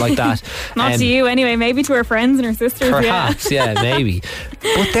 ever, ever like that. Not to you anyway, maybe to her friends and her sisters. Perhaps, yeah, maybe.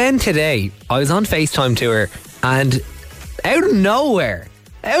 But then today, I was on FaceTime to her, and out of nowhere,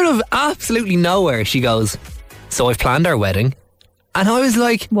 out of absolutely nowhere, she goes, so I've planned our wedding. And I was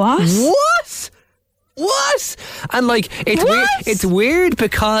like, What? And like, it's weird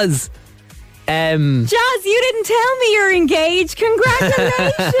because Jazz, you didn't tell me you're engaged.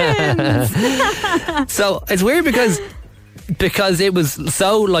 Congratulations. So it's weird because it was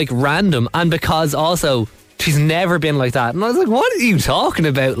so like random, and because also she's never been like that. And I was like, what are you talking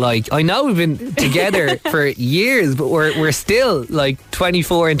about? Like, I know we've been together for years, but we're still like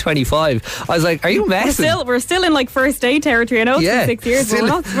 24 and 25. I was like, are you messing? We're still in like first date territory. I know it's been 6 years,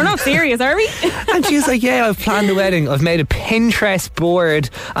 but we're not serious, are we? And she was like, yeah, I've planned the wedding. I've made a Pinterest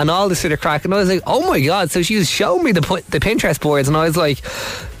board and all this sort of crack. And I was like, oh my god. So she was showing me the Pinterest boards, and I was like,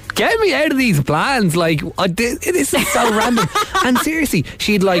 get me out of these plans. Like, this is so random. And seriously,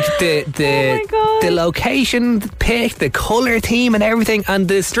 she'd like the location pick, the colour theme and everything. And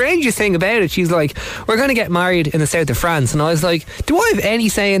the strangest thing about it, she's like, we're going to get married in the south of France. And I was like, do I have any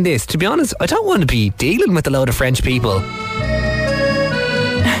say in this? To be honest, I don't want to be dealing with a load of French people.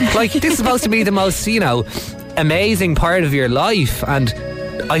 Like, this is supposed to be the most, amazing part of your life. And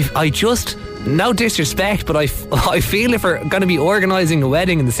I just... no disrespect, but I feel if we're going to be organising a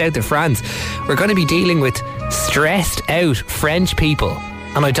wedding in the south of France, we're going to be dealing with stressed out French people,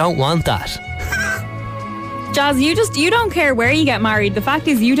 and I don't want that. Jazz, you don't care where you get married. The fact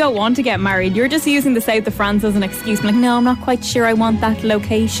is, you don't want to get married. You're just using the south of France as an excuse. Like, no, I'm not quite sure I want that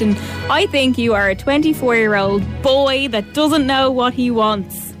location. I think you are a 24-year-old boy that doesn't know what he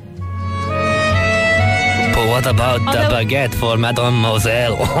wants. But what about the baguette for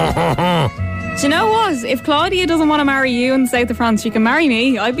Mademoiselle? Do you know what? If Claudia doesn't want to marry you in the south of France, she can marry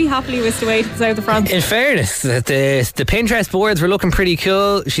me. I'd be happily whisked away to the south of France. In fairness, the Pinterest boards were looking pretty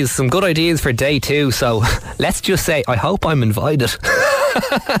cool. She's some good ideas for day 2. So let's just say, I hope I'm invited.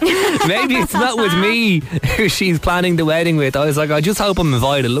 Maybe it's not with me who she's planning the wedding with. I was like, I just hope I'm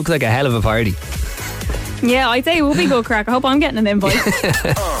invited. It looks like a hell of a party. Yeah, I'd say it will be good crack. I hope I'm getting an invite.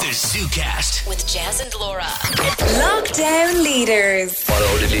 The ZooCast with Jazz and Laura. Lockdown leaders.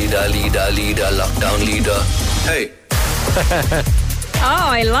 Follow the leader, lockdown leader. Hey. Oh,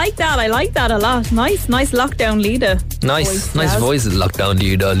 I like that a lot. Nice lockdown leader. Nice voice. Lockdown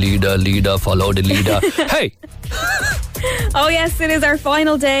leader, follow the leader. Hey. Oh yes, it is our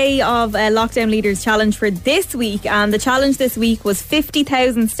final day of Lockdown Leaders Challenge for this week, and the challenge this week was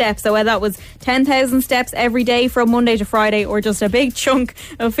 50,000 steps. So whether that was 10,000 steps every day from Monday to Friday, or just a big chunk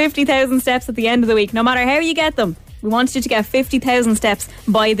of 50,000 steps at the end of the week, no matter how you get them, We wanted you to get 50,000 steps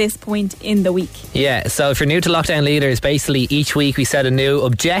by this point in the week. Yeah, so if you're new to Lockdown Leaders, basically each week we set a new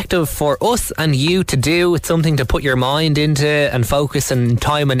objective for us and you to do. It's something to put your mind into and focus and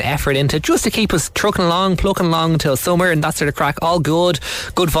time and effort into, just to keep us trucking along, plucking along until summer and that sort of crack. All good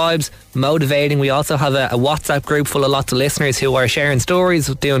vibes, motivating. We also have a WhatsApp group full of lots of listeners who are sharing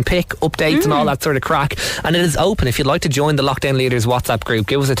stories, doing pick updates and all that sort of crack. And it is open. If you'd like to join the Lockdown Leaders WhatsApp group,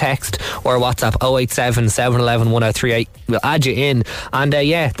 give us a text or a WhatsApp 087 711 1038. We'll add you in. And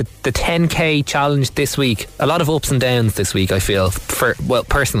the 10k challenge this week, a lot of ups and downs this week, I feel,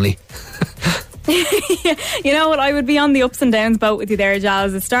 personally. You know what, I would be on the ups and downs boat with you there,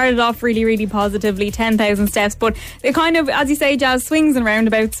 Jazz. It started off really, really positively, 10,000 steps, but it kind of, as you say, Jazz, swings and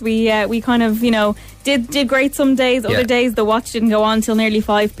roundabouts. We kind of, did great some days. Other days the watch didn't go on till nearly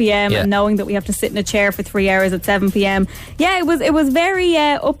 5 p.m. and knowing that we have to sit in a chair for 3 hours at 7 p.m. It was very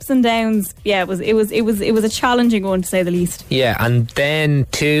ups and downs. It was a challenging one, to say the least. Yeah, and then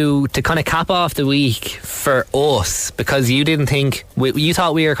to kind of cap off the week for us, because you didn't think you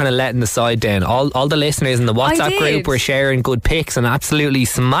thought we were kind of letting the side down. All the listeners in the WhatsApp group were sharing good picks and absolutely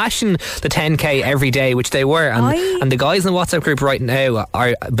smashing the 10k every day, which they were. And the guys in the WhatsApp group right now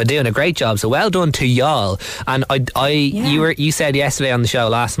are doing a great job. So well done to y'all. And you said yesterday on the show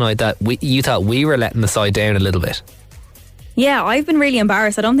last night that you thought we were letting the side down a little bit. Yeah, I've been really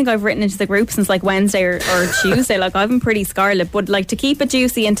embarrassed. I don't think I've written into the group since like Wednesday or Tuesday. Like, I've been pretty scarlet. But like, to keep it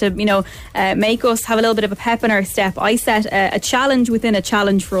juicy and to make us have a little bit of a pep in our step, I set a challenge within a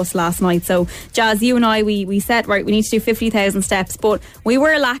challenge for us last night. So Jazz, you and I, we set, right, we need to do 50,000 steps, but we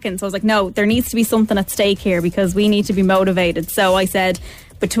were lacking. So I was like, no, there needs to be something at stake here because we need to be motivated. So I said,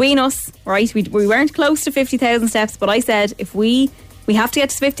 between us, right, we weren't close to 50,000 steps, but I said, if we have to get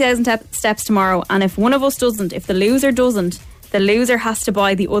to 50,000 steps tomorrow, and if one of us doesn't, if the loser doesn't, the loser has to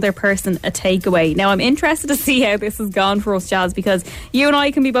buy the other person a takeaway. Now, I'm interested to see how this has gone for us, Jazz, because you and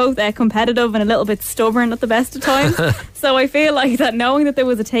I can be both competitive and a little bit stubborn at the best of times. So I feel like that, knowing that there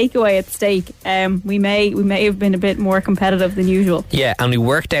was a takeaway at stake, we may have been a bit more competitive than usual. Yeah, and we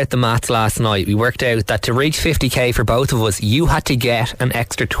worked out the maths last night. We worked out that to reach 50k for both of us, you had to get an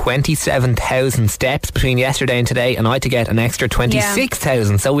extra 27,000 steps between yesterday and today, and I had to get an extra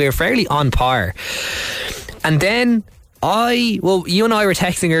 26,000. So we were fairly on par. And then you and I were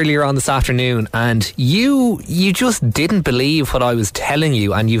texting earlier on this afternoon, and you just didn't believe what I was telling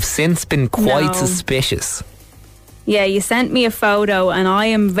you, and you've since been quite suspicious. Yeah, you sent me a photo and I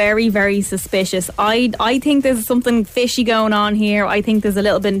am very, very suspicious. I think there's something fishy going on here. I think there's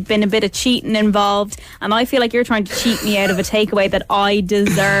been a bit of cheating involved, and I feel like you're trying to cheat me out of a takeaway that I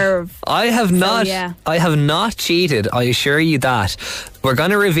deserve. I have not cheated, I assure you that. We're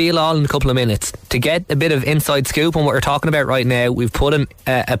going to reveal all in a couple of minutes. To get a bit of inside scoop on what we're talking about right now, we've put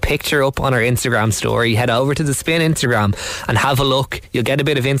a picture up on our Instagram story. Head over to the Spin Instagram and have a look. You'll get a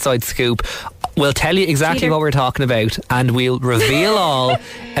bit of inside scoop. We'll tell you exactly what we're talking about, and we'll reveal all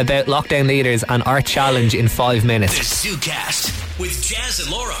about Lockdown Leaders and our challenge in 5 minutes. The ZooCast with Jazz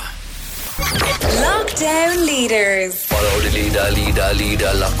and Laura. Lockdown Leaders. Follow the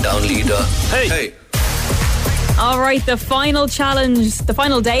leader, lockdown leader. Hey. Alright, the final challenge, the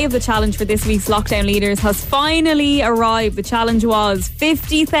final day of the challenge for this week's Lockdown Leaders has finally arrived. The challenge was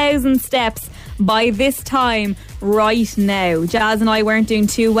 50,000 steps by this time right now. Jazz and I weren't doing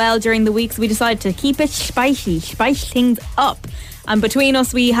too well during the week, so we decided to keep it spice things up. And between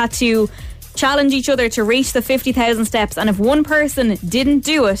us, we had to challenge each other to reach the 50,000 steps. And if one person didn't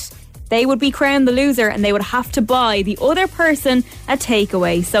do it, they would be crowned the loser and they would have to buy the other person a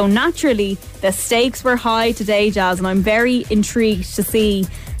takeaway. So naturally, the stakes were high today, Jazz, and I'm very intrigued to see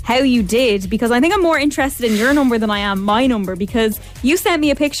how you did, because I think I'm more interested in your number than I am my number, because you sent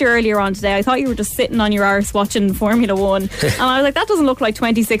me a picture earlier on today. I thought you were just sitting on your arse watching Formula 1 and I was like, that doesn't look like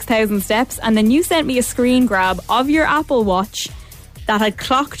 26,000 steps. And then you sent me a screen grab of your Apple Watch that had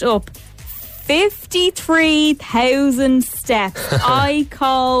clocked up 53,000 steps. I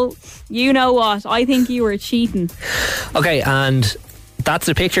call, you know what, I think you were cheating. Okay, and that's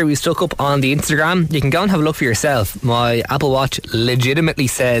a picture we stuck up on the Instagram. You can go and have a look for yourself. My Apple Watch legitimately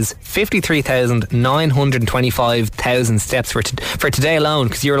says 53,925,000 steps for today alone,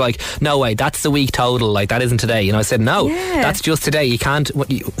 because you were like, no way, that's the week total, like that isn't today. You know, I said no, that's just today. You can't,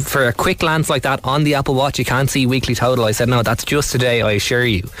 for a quick glance like that on the Apple Watch, you can't see weekly total. I said no, that's just today, I assure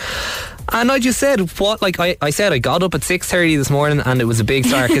you. And I just said, what? Like I said, I got up at 6:30 this morning and it was a big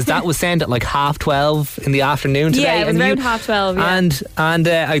start, because that was sent at like 12:30 in the afternoon today. Yeah, it was around 12:30. Yeah. And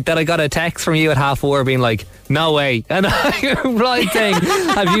I got a text from you at 4:30 being like, no way. And I replied saying,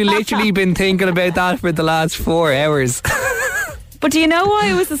 have you literally been thinking about that for the last 4 hours? But do you know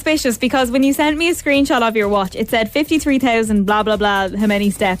why it was suspicious? Because when you sent me a screenshot of your watch, it said 53,000 blah blah blah how many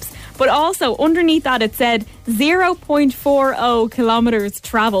steps. But also underneath that it said 0.40 kilometres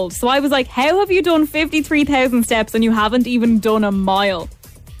travelled. So I was like, how have you done 53,000 steps and you haven't even done a mile?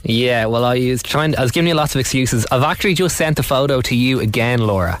 Yeah, well, I was giving you lots of excuses. I've actually just sent the photo to you again,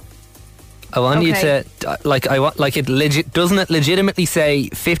 Laura. I want you to doesn't it legitimately say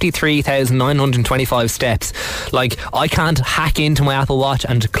 53,925 steps? Like, I can't hack into my Apple Watch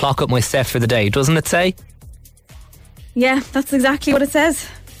and clock up my steps for the day, doesn't it say? Yeah, that's exactly what it says.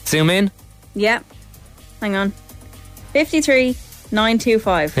 Zoom in. Yeah. Hang on.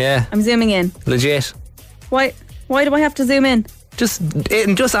 53,925. Yeah. I'm zooming in. Legit. Why do I have to zoom in?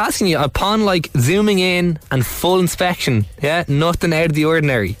 I'm just asking you, upon zooming in and full inspection, yeah, nothing out of the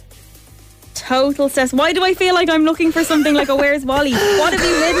ordinary. Total steps. Why do I feel like I'm looking for something like a Where's Wally? What have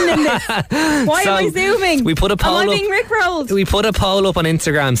you hidden in this? Why am I zooming? We put a poll am I up. being rickrolled? We put a poll up on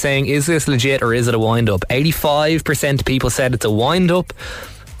Instagram saying, is this legit or is it a wind up? 85% of people said it's a wind up.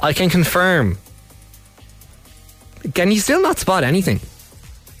 I can confirm. Can you still not spot anything?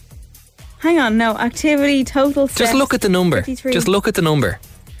 Hang on, no. Activity, total steps. Just look at the number. 53. Just look at the number.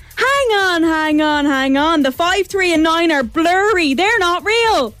 Hang on. The 5, 3 and 9 are blurry. They're not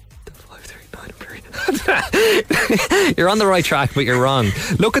real. You're on the right track, but you're wrong.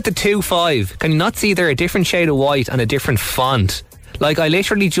 Look at the 2, 5. Can you not see they're a different shade of white and a different font? Like, I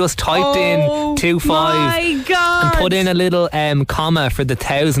literally just typed in 2, 5 my God. and put in a little comma for the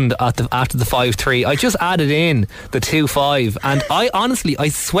 1,000 after the 5, 3. I just added in the 2, 5, and I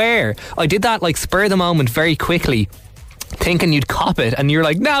swear I did that spur of the moment very quickly, thinking you'd cop it, and you're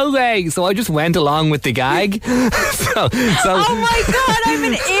like, no way. So I just went along with the gag. so oh my God, I'm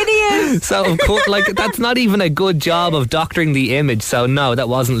an idiot. So of course, that's not even a good job of doctoring the image. So no, that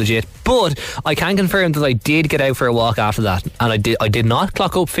wasn't legit. But I can confirm that I did get out for a walk after that, and I did not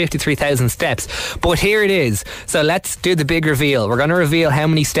clock up 53,000 steps. But here it is. So let's do the big reveal. We're going to reveal how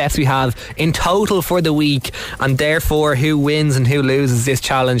many steps we have in total for the week, and therefore who wins and who loses this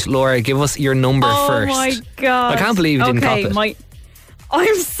challenge. Laura, give us your number first. Oh my God. I can't believe you didn't cop it.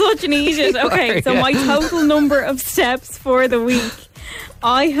 I'm such an idiot. Okay, so my total number of steps for the week,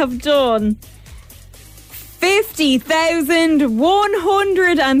 I have done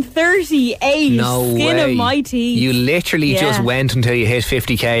 50,138. No Skin way. of my teeth. You literally just went until you hit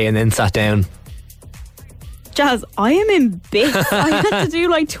 50k and then sat down. Jazz, I am in bits. I had to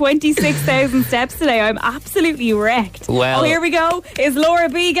do 26,000 steps today. I'm absolutely wrecked. Well, here we go. Is Laura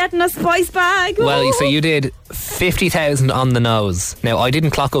B getting a spice bag? Well, so you did 50,000 on the nose. Now, I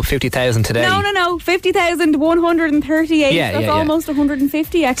didn't clock up 50,000 today. No. 50,138. That's almost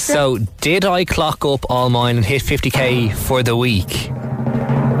 150 extra. So, did I clock up all mine and hit 50k for the week?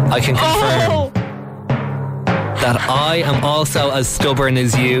 I can confirm that I am also as stubborn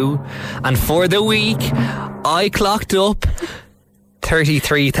as you, and for the week I clocked up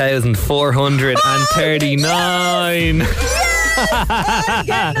 33,439. Yes!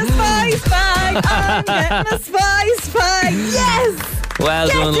 I'm getting a spice bag. Yes! Well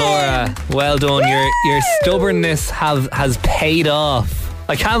done, Laura. Well done. Your stubbornness has paid off.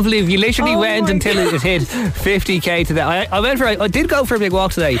 I can't believe you literally went until it hit 50k today. I did go for a big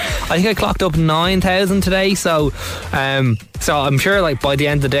walk today. I think I clocked up 9,000 today. So I'm sure by the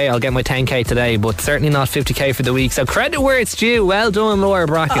end of the day I'll get my 10k today, but certainly not 50k for the week. So credit where it's due. Well done, Laura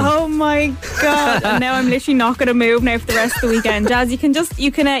Bracken. Oh my God! And now I'm literally not going to move now for the rest of the weekend. Jazz, you can just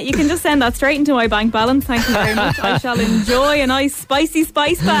send that straight into my bank balance. Thank you very much. I shall enjoy a nice spicy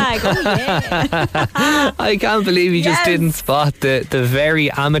spice bag. Oh yeah! I can't believe you just didn't spot the very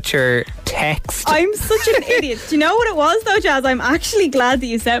amateur text. I'm such an idiot. Do you know what it was though, Jazz? I'm actually glad that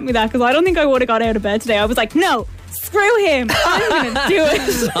you sent me that, because I don't think I would have got out of bed today. I was like, no, screw him, I'm going to do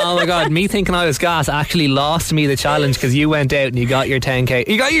it. Oh my God, me thinking I was gas actually lost me the challenge, because you went out and you got your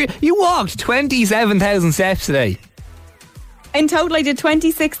 10k. You walked 27,000 steps today. In total, I did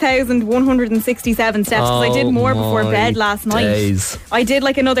 26,167 steps, because I did more before bed last night. Days. I did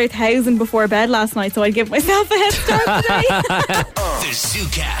another 1,000 before bed last night, so I'd give myself a head start today. The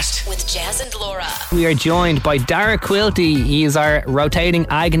ZooCast with Jazz and Laura. We are joined by Dara Quilty. He is our rotating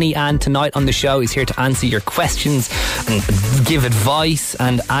agony, and tonight on the show he's here to answer your questions and give advice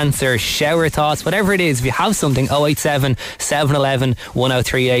and answer shower thoughts, whatever it is. If you have something, 087 711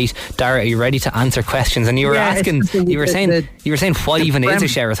 1038. Dara, are you ready to answer questions? And you were asking, you were saying what even is a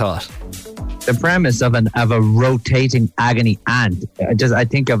shower thought? The premise of a rotating agony aunt. I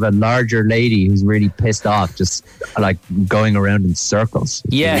think of a larger lady who's really pissed off, just going around in circles.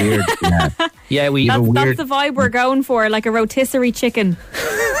 It's weird. That's the vibe we're going for, like a rotisserie chicken.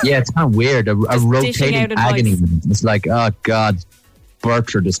 Yeah, it's kind of weird. A rotating agony. It's like, oh God,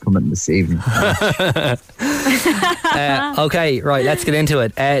 Bertrand is coming this evening. Okay, right, let's get into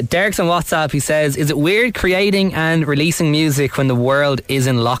it. Derek's on WhatsApp. He says, is it weird creating and releasing music when the world is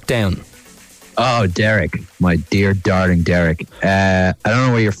in lockdown? Oh, Derek, my dear darling Derek. I don't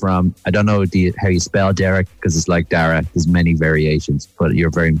know where you're from. I don't know how you spell Derek, because it's like Dara. There's many variations, but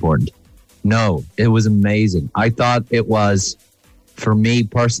you're very important. No, it was amazing. I thought it was, for me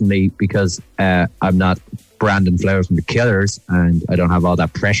personally, because I'm not Brandon Flowers from the Killers and I don't have all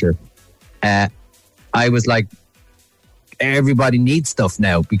that pressure. I was like, everybody needs stuff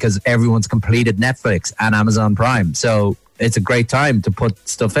now because everyone's completed Netflix and Amazon Prime. So it's a great time to put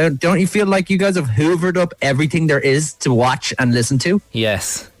stuff out. Don't you feel like you guys have hoovered up everything there is to watch and listen to?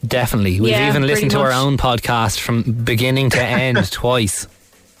 Yes, definitely. We've even listened to our own podcast from beginning to end twice.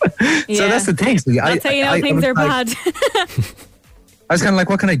 So that's the thing. So that's how you know things are bad. I was kind of like,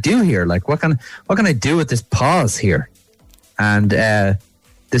 what can I do here? Like, what can I do with this pause here? And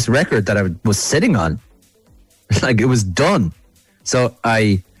this record that I was sitting on, like, it was done. So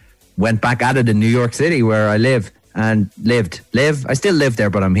I went back at it in New York City, where I live and lived. I still live there,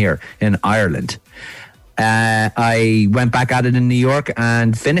 but I'm here in Ireland. I went back at it in New York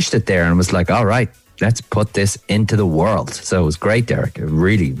and finished it there and was like, all right, let's put this into the world. So it was great, Derek. It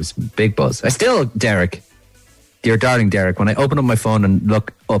really was a big buzz. I still, Derek, dear darling Derek, when I open up my phone and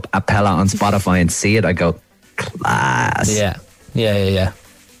look up Appella on Spotify and see it, I go, class.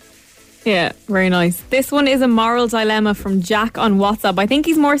 Yeah, very nice. This one is a moral dilemma from Jack on WhatsApp. I think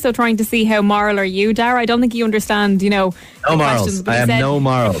he's more so trying to see how moral are you, Dara. I don't think you understand, No morals. I have no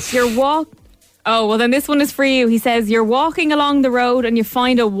morals. Oh, well then this one is for you. He says, you're walking along the road and you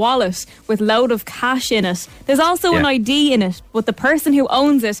find a wallet with a load of cash in it. There's also an ID in it, but the person who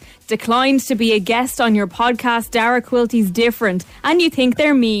owns it declined to be a guest on your podcast. Dara Quilty's different and you think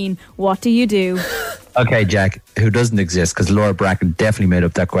they're mean. What do you do? Okay, Jack, who doesn't exist, because Laura Bracken definitely made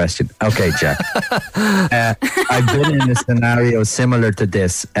up that question. Okay, Jack. I've been in a scenario similar to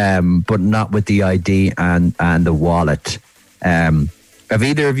this, but not with the ID and the wallet. Have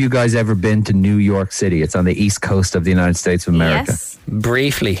either of you guys ever been to New York City? It's on the east coast of the United States of America. Yes.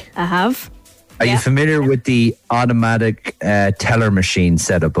 Briefly. I have. Are you familiar with the automatic teller machine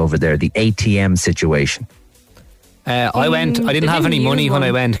setup over there, the ATM situation? I went. I didn't have any money when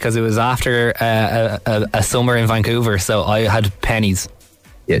I went because it was after a summer in Vancouver, so I had pennies.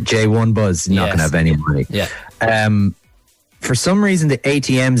 Yeah, J1 Buzz, not going to have any money. Yeah. For some reason, the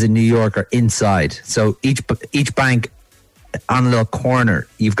ATMs in New York are inside. So each bank on a little corner,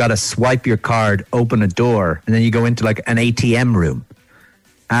 you've got to swipe your card, open a door, and then you go into like an ATM room.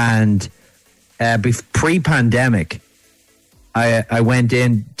 And pre-pandemic, I went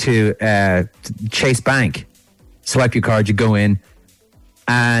in to Chase Bank. Swipe your card, you go in,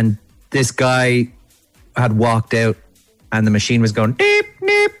 and this guy had walked out, and the machine was going neep,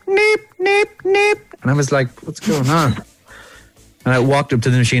 neep, neep, neep, neep, and I was like, "What's going on?" And I walked up to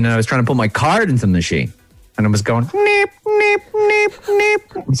the machine, and I was trying to put my card into the machine, and it was going neep, neep, neep,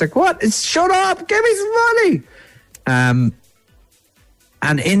 neep. I was like, "What? Shut up! Give me some money!"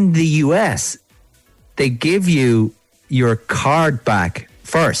 And in the US, they give you your card back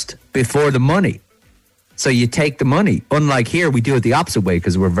first before the money. So you take the money. Unlike here, we do it the opposite way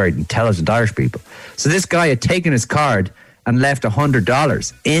because we're very intelligent Irish people. So this guy had taken his card and left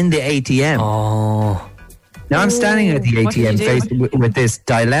 $100 in the ATM. Oh. Now I'm standing at the ATM faced with this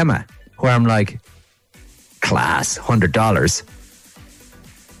dilemma where I'm like, class, $100.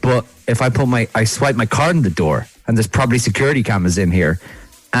 But if I swipe my card in the door, and there's probably security cameras in here,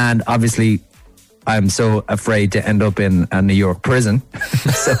 and obviously I'm so afraid to end up in a New York prison.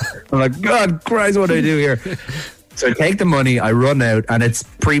 So I'm like, God Christ, what do I do here? So I take the money, I run out, and it's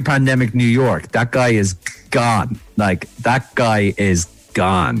pre-pandemic New York. That guy is gone. Like, that guy is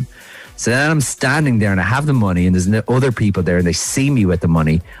gone. So then I'm standing there and I have the money, and there's other people there and they see me with the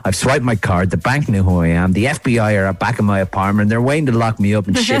money. I've swiped my card. The bank knew who I am. The FBI are back in my apartment. They're waiting to lock me up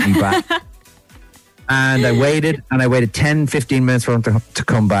and ship me back. And I waited 10, 15 minutes for him to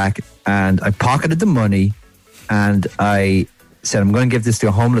come back. And I pocketed the money and I said, I'm going to give this to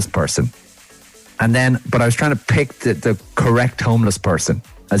a homeless person. But I was trying to pick the correct homeless person,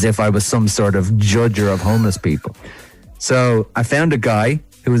 as if I was some sort of judger of homeless people. So I found a guy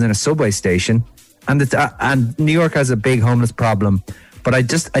who was in a subway station, and New York has a big homeless problem. But I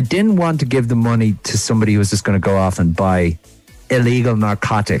didn't want to give the money to somebody who was just going to go off and buy illegal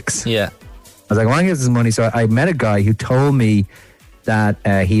narcotics. Yeah. I was like, I want to give this money. So I met a guy who told me that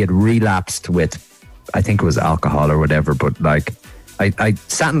he had relapsed with, I think it was alcohol or whatever. But like, I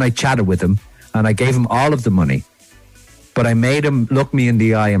sat and I chatted with him, and I gave him all of the money. But I made him look me in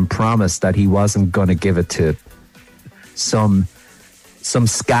the eye and promise that he wasn't going to give it to some some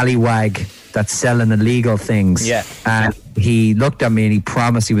scallywag that's selling illegal things. Yeah. And he looked at me and he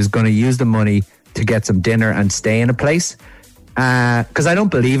promised he was going to use the money to get some dinner and stay in a place. Because I don't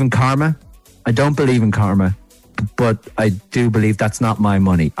believe in karma. But I do believe that's not my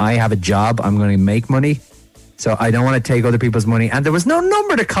money. I have a job. I'm going to make money. So I don't want to take other people's money. And there was no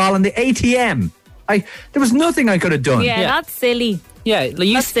number to call in the ATM. There was nothing I could have done. Yeah, that's silly. Yeah,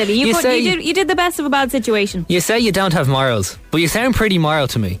 that's silly. You did the best of a bad situation. You say you don't have morals, but you sound pretty moral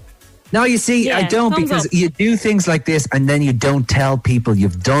to me. No, you see, I don't, because you do things like this and then you don't tell people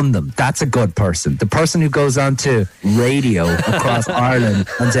you've done them. That's a good person. The person who goes on to radio across Ireland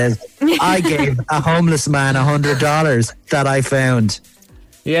and says, I gave a homeless man $100 that I found.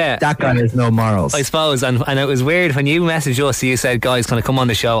 Yeah. That guy has no morals. I suppose. And it was weird when you messaged us, you said, guys, can I come on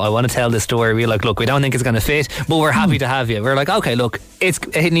the show? I want to tell this story. We were like, look, we don't think it's going to fit, but we're happy to have you. We're like, okay, look,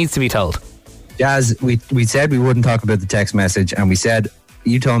 it needs to be told. Jazz, we said we wouldn't talk about the text message, and we said,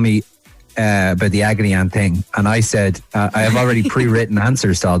 you told me about the agony aunt thing, and I said I have already pre-written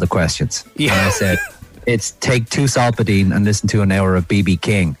answers to all the questions. Yeah. And I said it's take 2 Solpadeine and listen to an hour of BB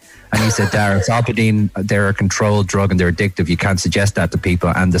King. And you said, Dara, Solpadeine, they're a controlled drug and they're addictive. You can't suggest that to people,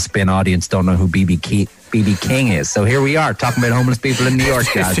 and the Spin audience don't know who BB King is. So here we are talking about homeless people in New York,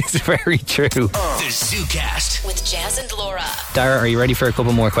 Jazz. This is very true. The ZooCast with Jazz and Laura. Dara, are you ready for a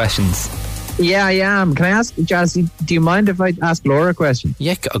couple more questions? Yeah, I am. Can I ask, Jazz, do you mind if I ask Laura a question?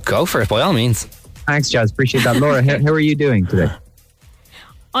 Yeah, go for it, by all means. Thanks, Jazz. Appreciate that. Laura, how are you doing today?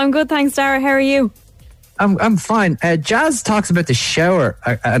 I'm good, thanks, Dara. How are you? I'm fine. Jazz talks about the shower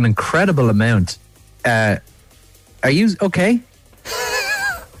an incredible amount. Are you okay?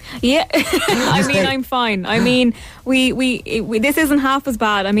 Yeah, I mean, I'm fine. I mean, we this isn't half as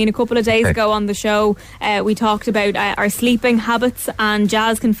bad. I mean, a couple of days ago on the show, we talked about our sleeping habits, and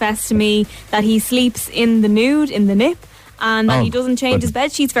Jazz confessed to me that he sleeps in the nude, in the nip, and that he doesn't change his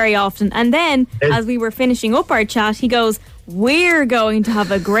bed sheets very often. And then, as we were finishing up our chat, he goes, "We're going to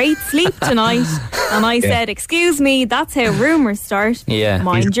have a great sleep tonight." And I said, "Excuse me, that's how rumours start." Yeah,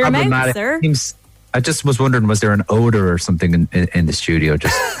 mind your mouth, sir. I just was wondering, was there an odour or something in the studio?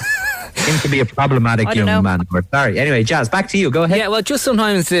 Just seems to be a problematic young man. Sorry. Anyway, Jazz, back to you. Go ahead. Yeah, well, just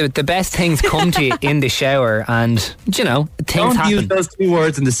sometimes the best things come to you in the shower, and things Don't happen. use those 2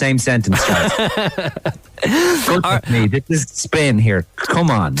 words in the same sentence, Jazz. Me. This is Spin here. Come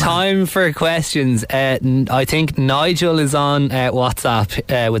on, man. Time for questions. I think Nigel is on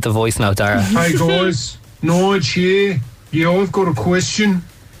WhatsApp with the voice note, Dara. Hi guys, Nige here. Yeah, I've got a question.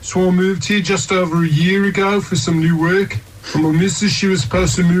 So I moved here just over a year ago for some new work. And my missus, she was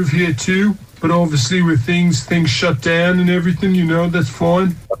supposed to move here too. But obviously with things shut down and everything, that's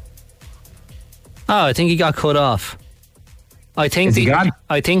fine. Oh, I think he got cut off. I think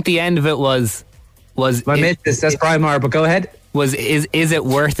the end of it was I missed this. That's Primar, but go ahead. Is it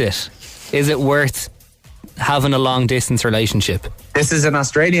worth it? Is it worth having a long distance relationship? This is an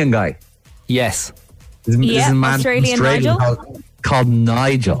Australian guy. Yes. This is a man Australian Nigel called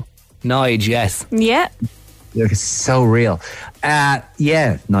Nigel. Nige, yes. Yeah. It's so real.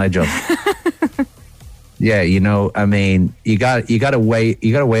 Yeah, Nigel. Yeah, I mean, you got to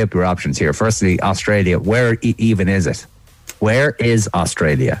weigh up your options here. Firstly, Australia. Where even is it? Where is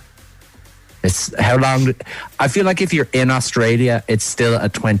Australia? It's how long? I feel like if you're in Australia, it's still a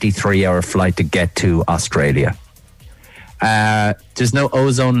 23-hour flight to get to Australia. There's no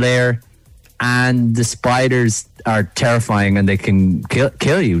ozone layer, and the spiders are terrifying, and they can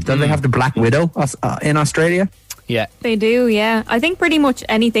kill you. Don't they have the Black Widow in Australia? Yeah, they do. Yeah, I think pretty much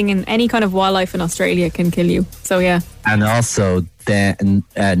anything in any kind of wildlife in Australia can kill you. So yeah. And also, then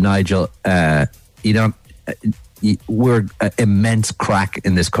Nigel, we're immense crack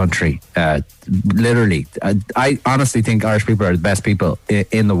in this country. Literally, I honestly think Irish people are the best people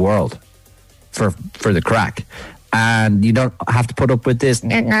in the world for the crack, and you don't have to put up with this.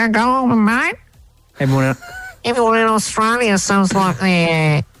 Everyone in Australia sounds like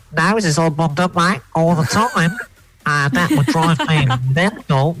their nose is all bumped up, mate, all the time. That would drive me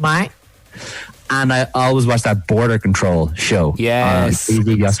mental, mate. And I always watch that border control show. Yes.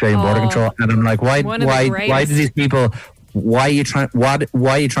 The Australian border control. And I'm like, why do these people, why are you trying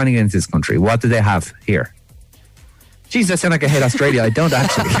to get into this country? What do they have here? Jeez, I sound like I hate Australia. I don't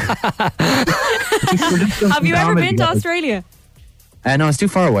actually. Have you ever been to Australia? No, it's too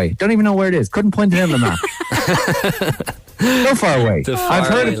far away. Don't even know where it is. Couldn't point it in the map. So far away. I've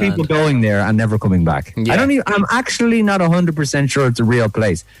heard of people going there and never coming back. Yeah. I'm actually not 100% sure it's a real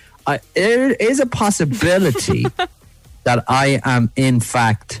place. There is a possibility that I am in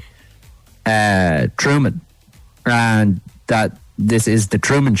fact Truman, and that this is the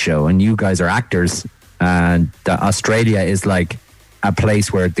Truman Show and you guys are actors, and that Australia is like a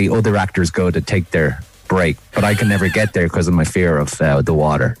place where the other actors go to take their break, but I can never get there because of my fear of the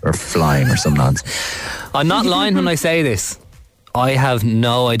water or flying or some nonsense. I'm not lying when I say this. I have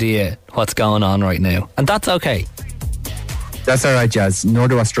no idea what's going on right now, and that's okay. That's all right, Jazz. Nor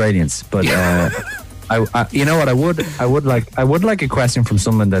do Australians. But I you know what? I would like a question from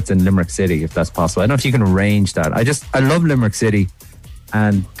someone that's in Limerick City, if that's possible. I don't know if you can arrange that. I love Limerick City,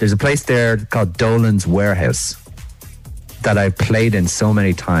 and there's a place there called Dolan's Warehouse that I've played in so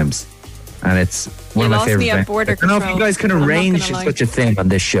many times, and it's one of my favorite. I don't know if you guys can arrange such a thing on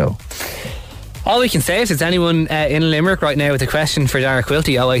this show. All we can say is, there's anyone in Limerick right now with a question for Dara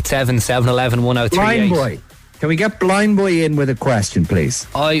Quilty, 087 711 1038. Blind Boy. Can we get Blind Boy in with a question, please?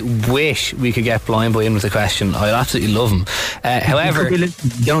 I wish we could get Blind Boy in with a question. I'd absolutely love him. However, you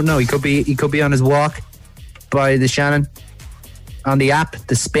don't know. He could be on his walk by the Shannon on the app,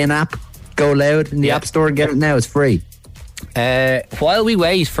 the Spin app. Go Loud in the App Store and get it now. It's free. While we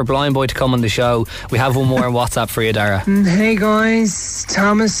wait for Blind Boy to come on the show, we have one more on WhatsApp for you, Dara. Hey guys,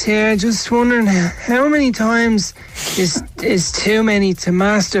 Thomas here. Just wondering how many times is too many to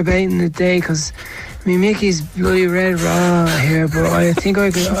masturbate in a day? Because Mickey's bloody red raw here, but I think I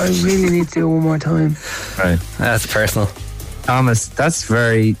really need to do it one more time. Right, that's personal. Thomas, that's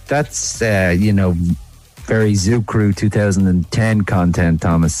very Zoo Crew 2010 content,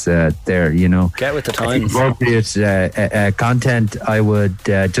 Thomas, there, you know. Get with the times. Appropriate content, I would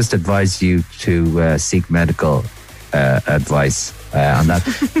just advise you to seek medical advice on that.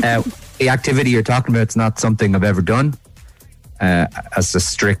 The activity you're talking about is not something I've ever done. As a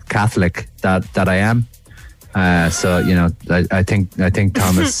strict Catholic that I am. So, you know, I think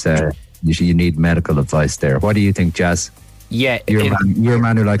Thomas, you need medical advice there. What do you think, Jazz? Yeah. You're a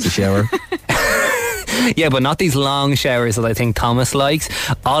man who likes a shower. Yeah, but not these long showers that I think Thomas likes.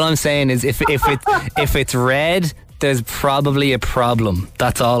 All I'm saying is if it's red, there's probably a problem.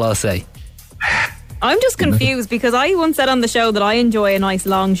 That's all I'll say. I'm just confused because I once said on the show that I enjoy a nice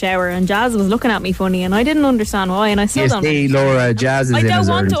long shower, and Jazz was looking at me funny, and I didn't understand why, and I still don't. See, Laura, Jazz is I in his don't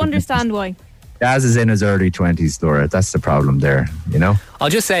want to 20s. understand why. Jazz is in his early 20s, Laura. That's the problem there, you know?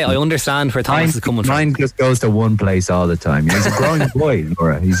 I'll just say I understand where Thomas is coming from. Mine just goes to one place all the time. He's a growing boy,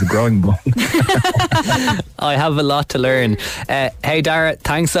 Laura. He's a growing boy. I have a lot to learn. Hey, Dara,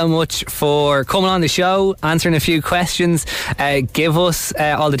 thanks so much for coming on the show, answering a few questions. Give us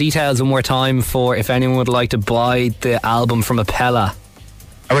all the details one more time for if anyone would like to buy the album from Appella.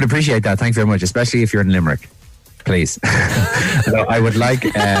 I would appreciate that. Thanks very much, especially if you're in Limerick. Please. So I would like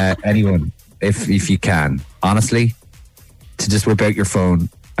anyone, if you can, honestly, to just whip out your phone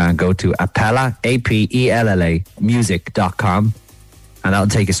and go to Appella, APELLA, music.com, and that'll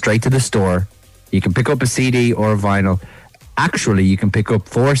take you straight to the store. You can pick up a CD or a vinyl. Actually, you can pick up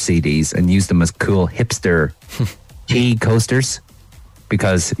 4 CDs and use them as cool hipster tea coasters,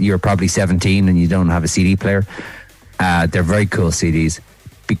 because you're probably 17 and you don't have a CD player. They're very cool CDs,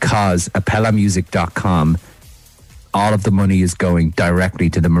 because AppellaMusic.com, all of the money is going directly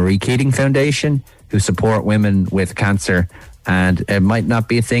to the Marie Keating Foundation, who support women with cancer. And it might not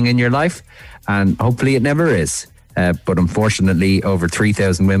be a thing in your life, and hopefully it never is. But unfortunately, over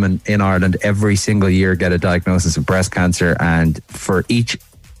 3,000 women in Ireland every single year get a diagnosis of breast cancer. And for each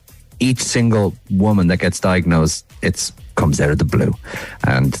single woman that gets diagnosed, it comes out of the blue.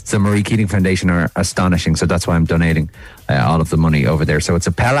 And the Marie Keating Foundation are astonishing. So that's why I'm donating all of the money over there. So it's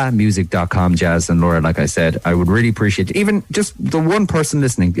AppellaMusic.com, Jazz and Laura. Like I said, I would really appreciate it. Even just the one person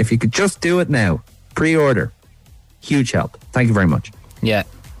listening, if you could just do it now, pre-order. Huge help. Thank you very much. Yeah,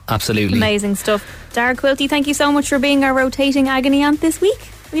 absolutely. Amazing stuff. Dara Quilty, thank you so much for being our rotating agony aunt this week.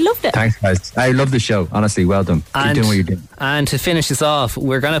 We loved it. Thanks, guys. I love the show. Honestly, well done. Keep doing what you're doing. And to finish this off,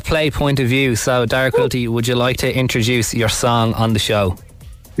 we're going to play Point of View. So, Dara Quilty, would you like to introduce your song on the show?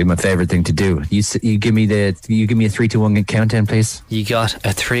 Be my favourite thing to do. You give me a 3, 2, 1 countdown, please. You got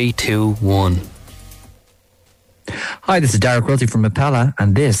a 3, 2, 1. Hi, this is Dara Quilty from Appella,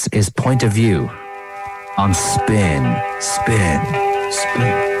 and this is Point of View on Spin.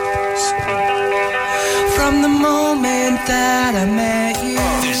 From the moment that I met you.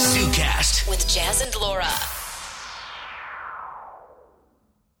 The ZooCast with Jazz and Laura.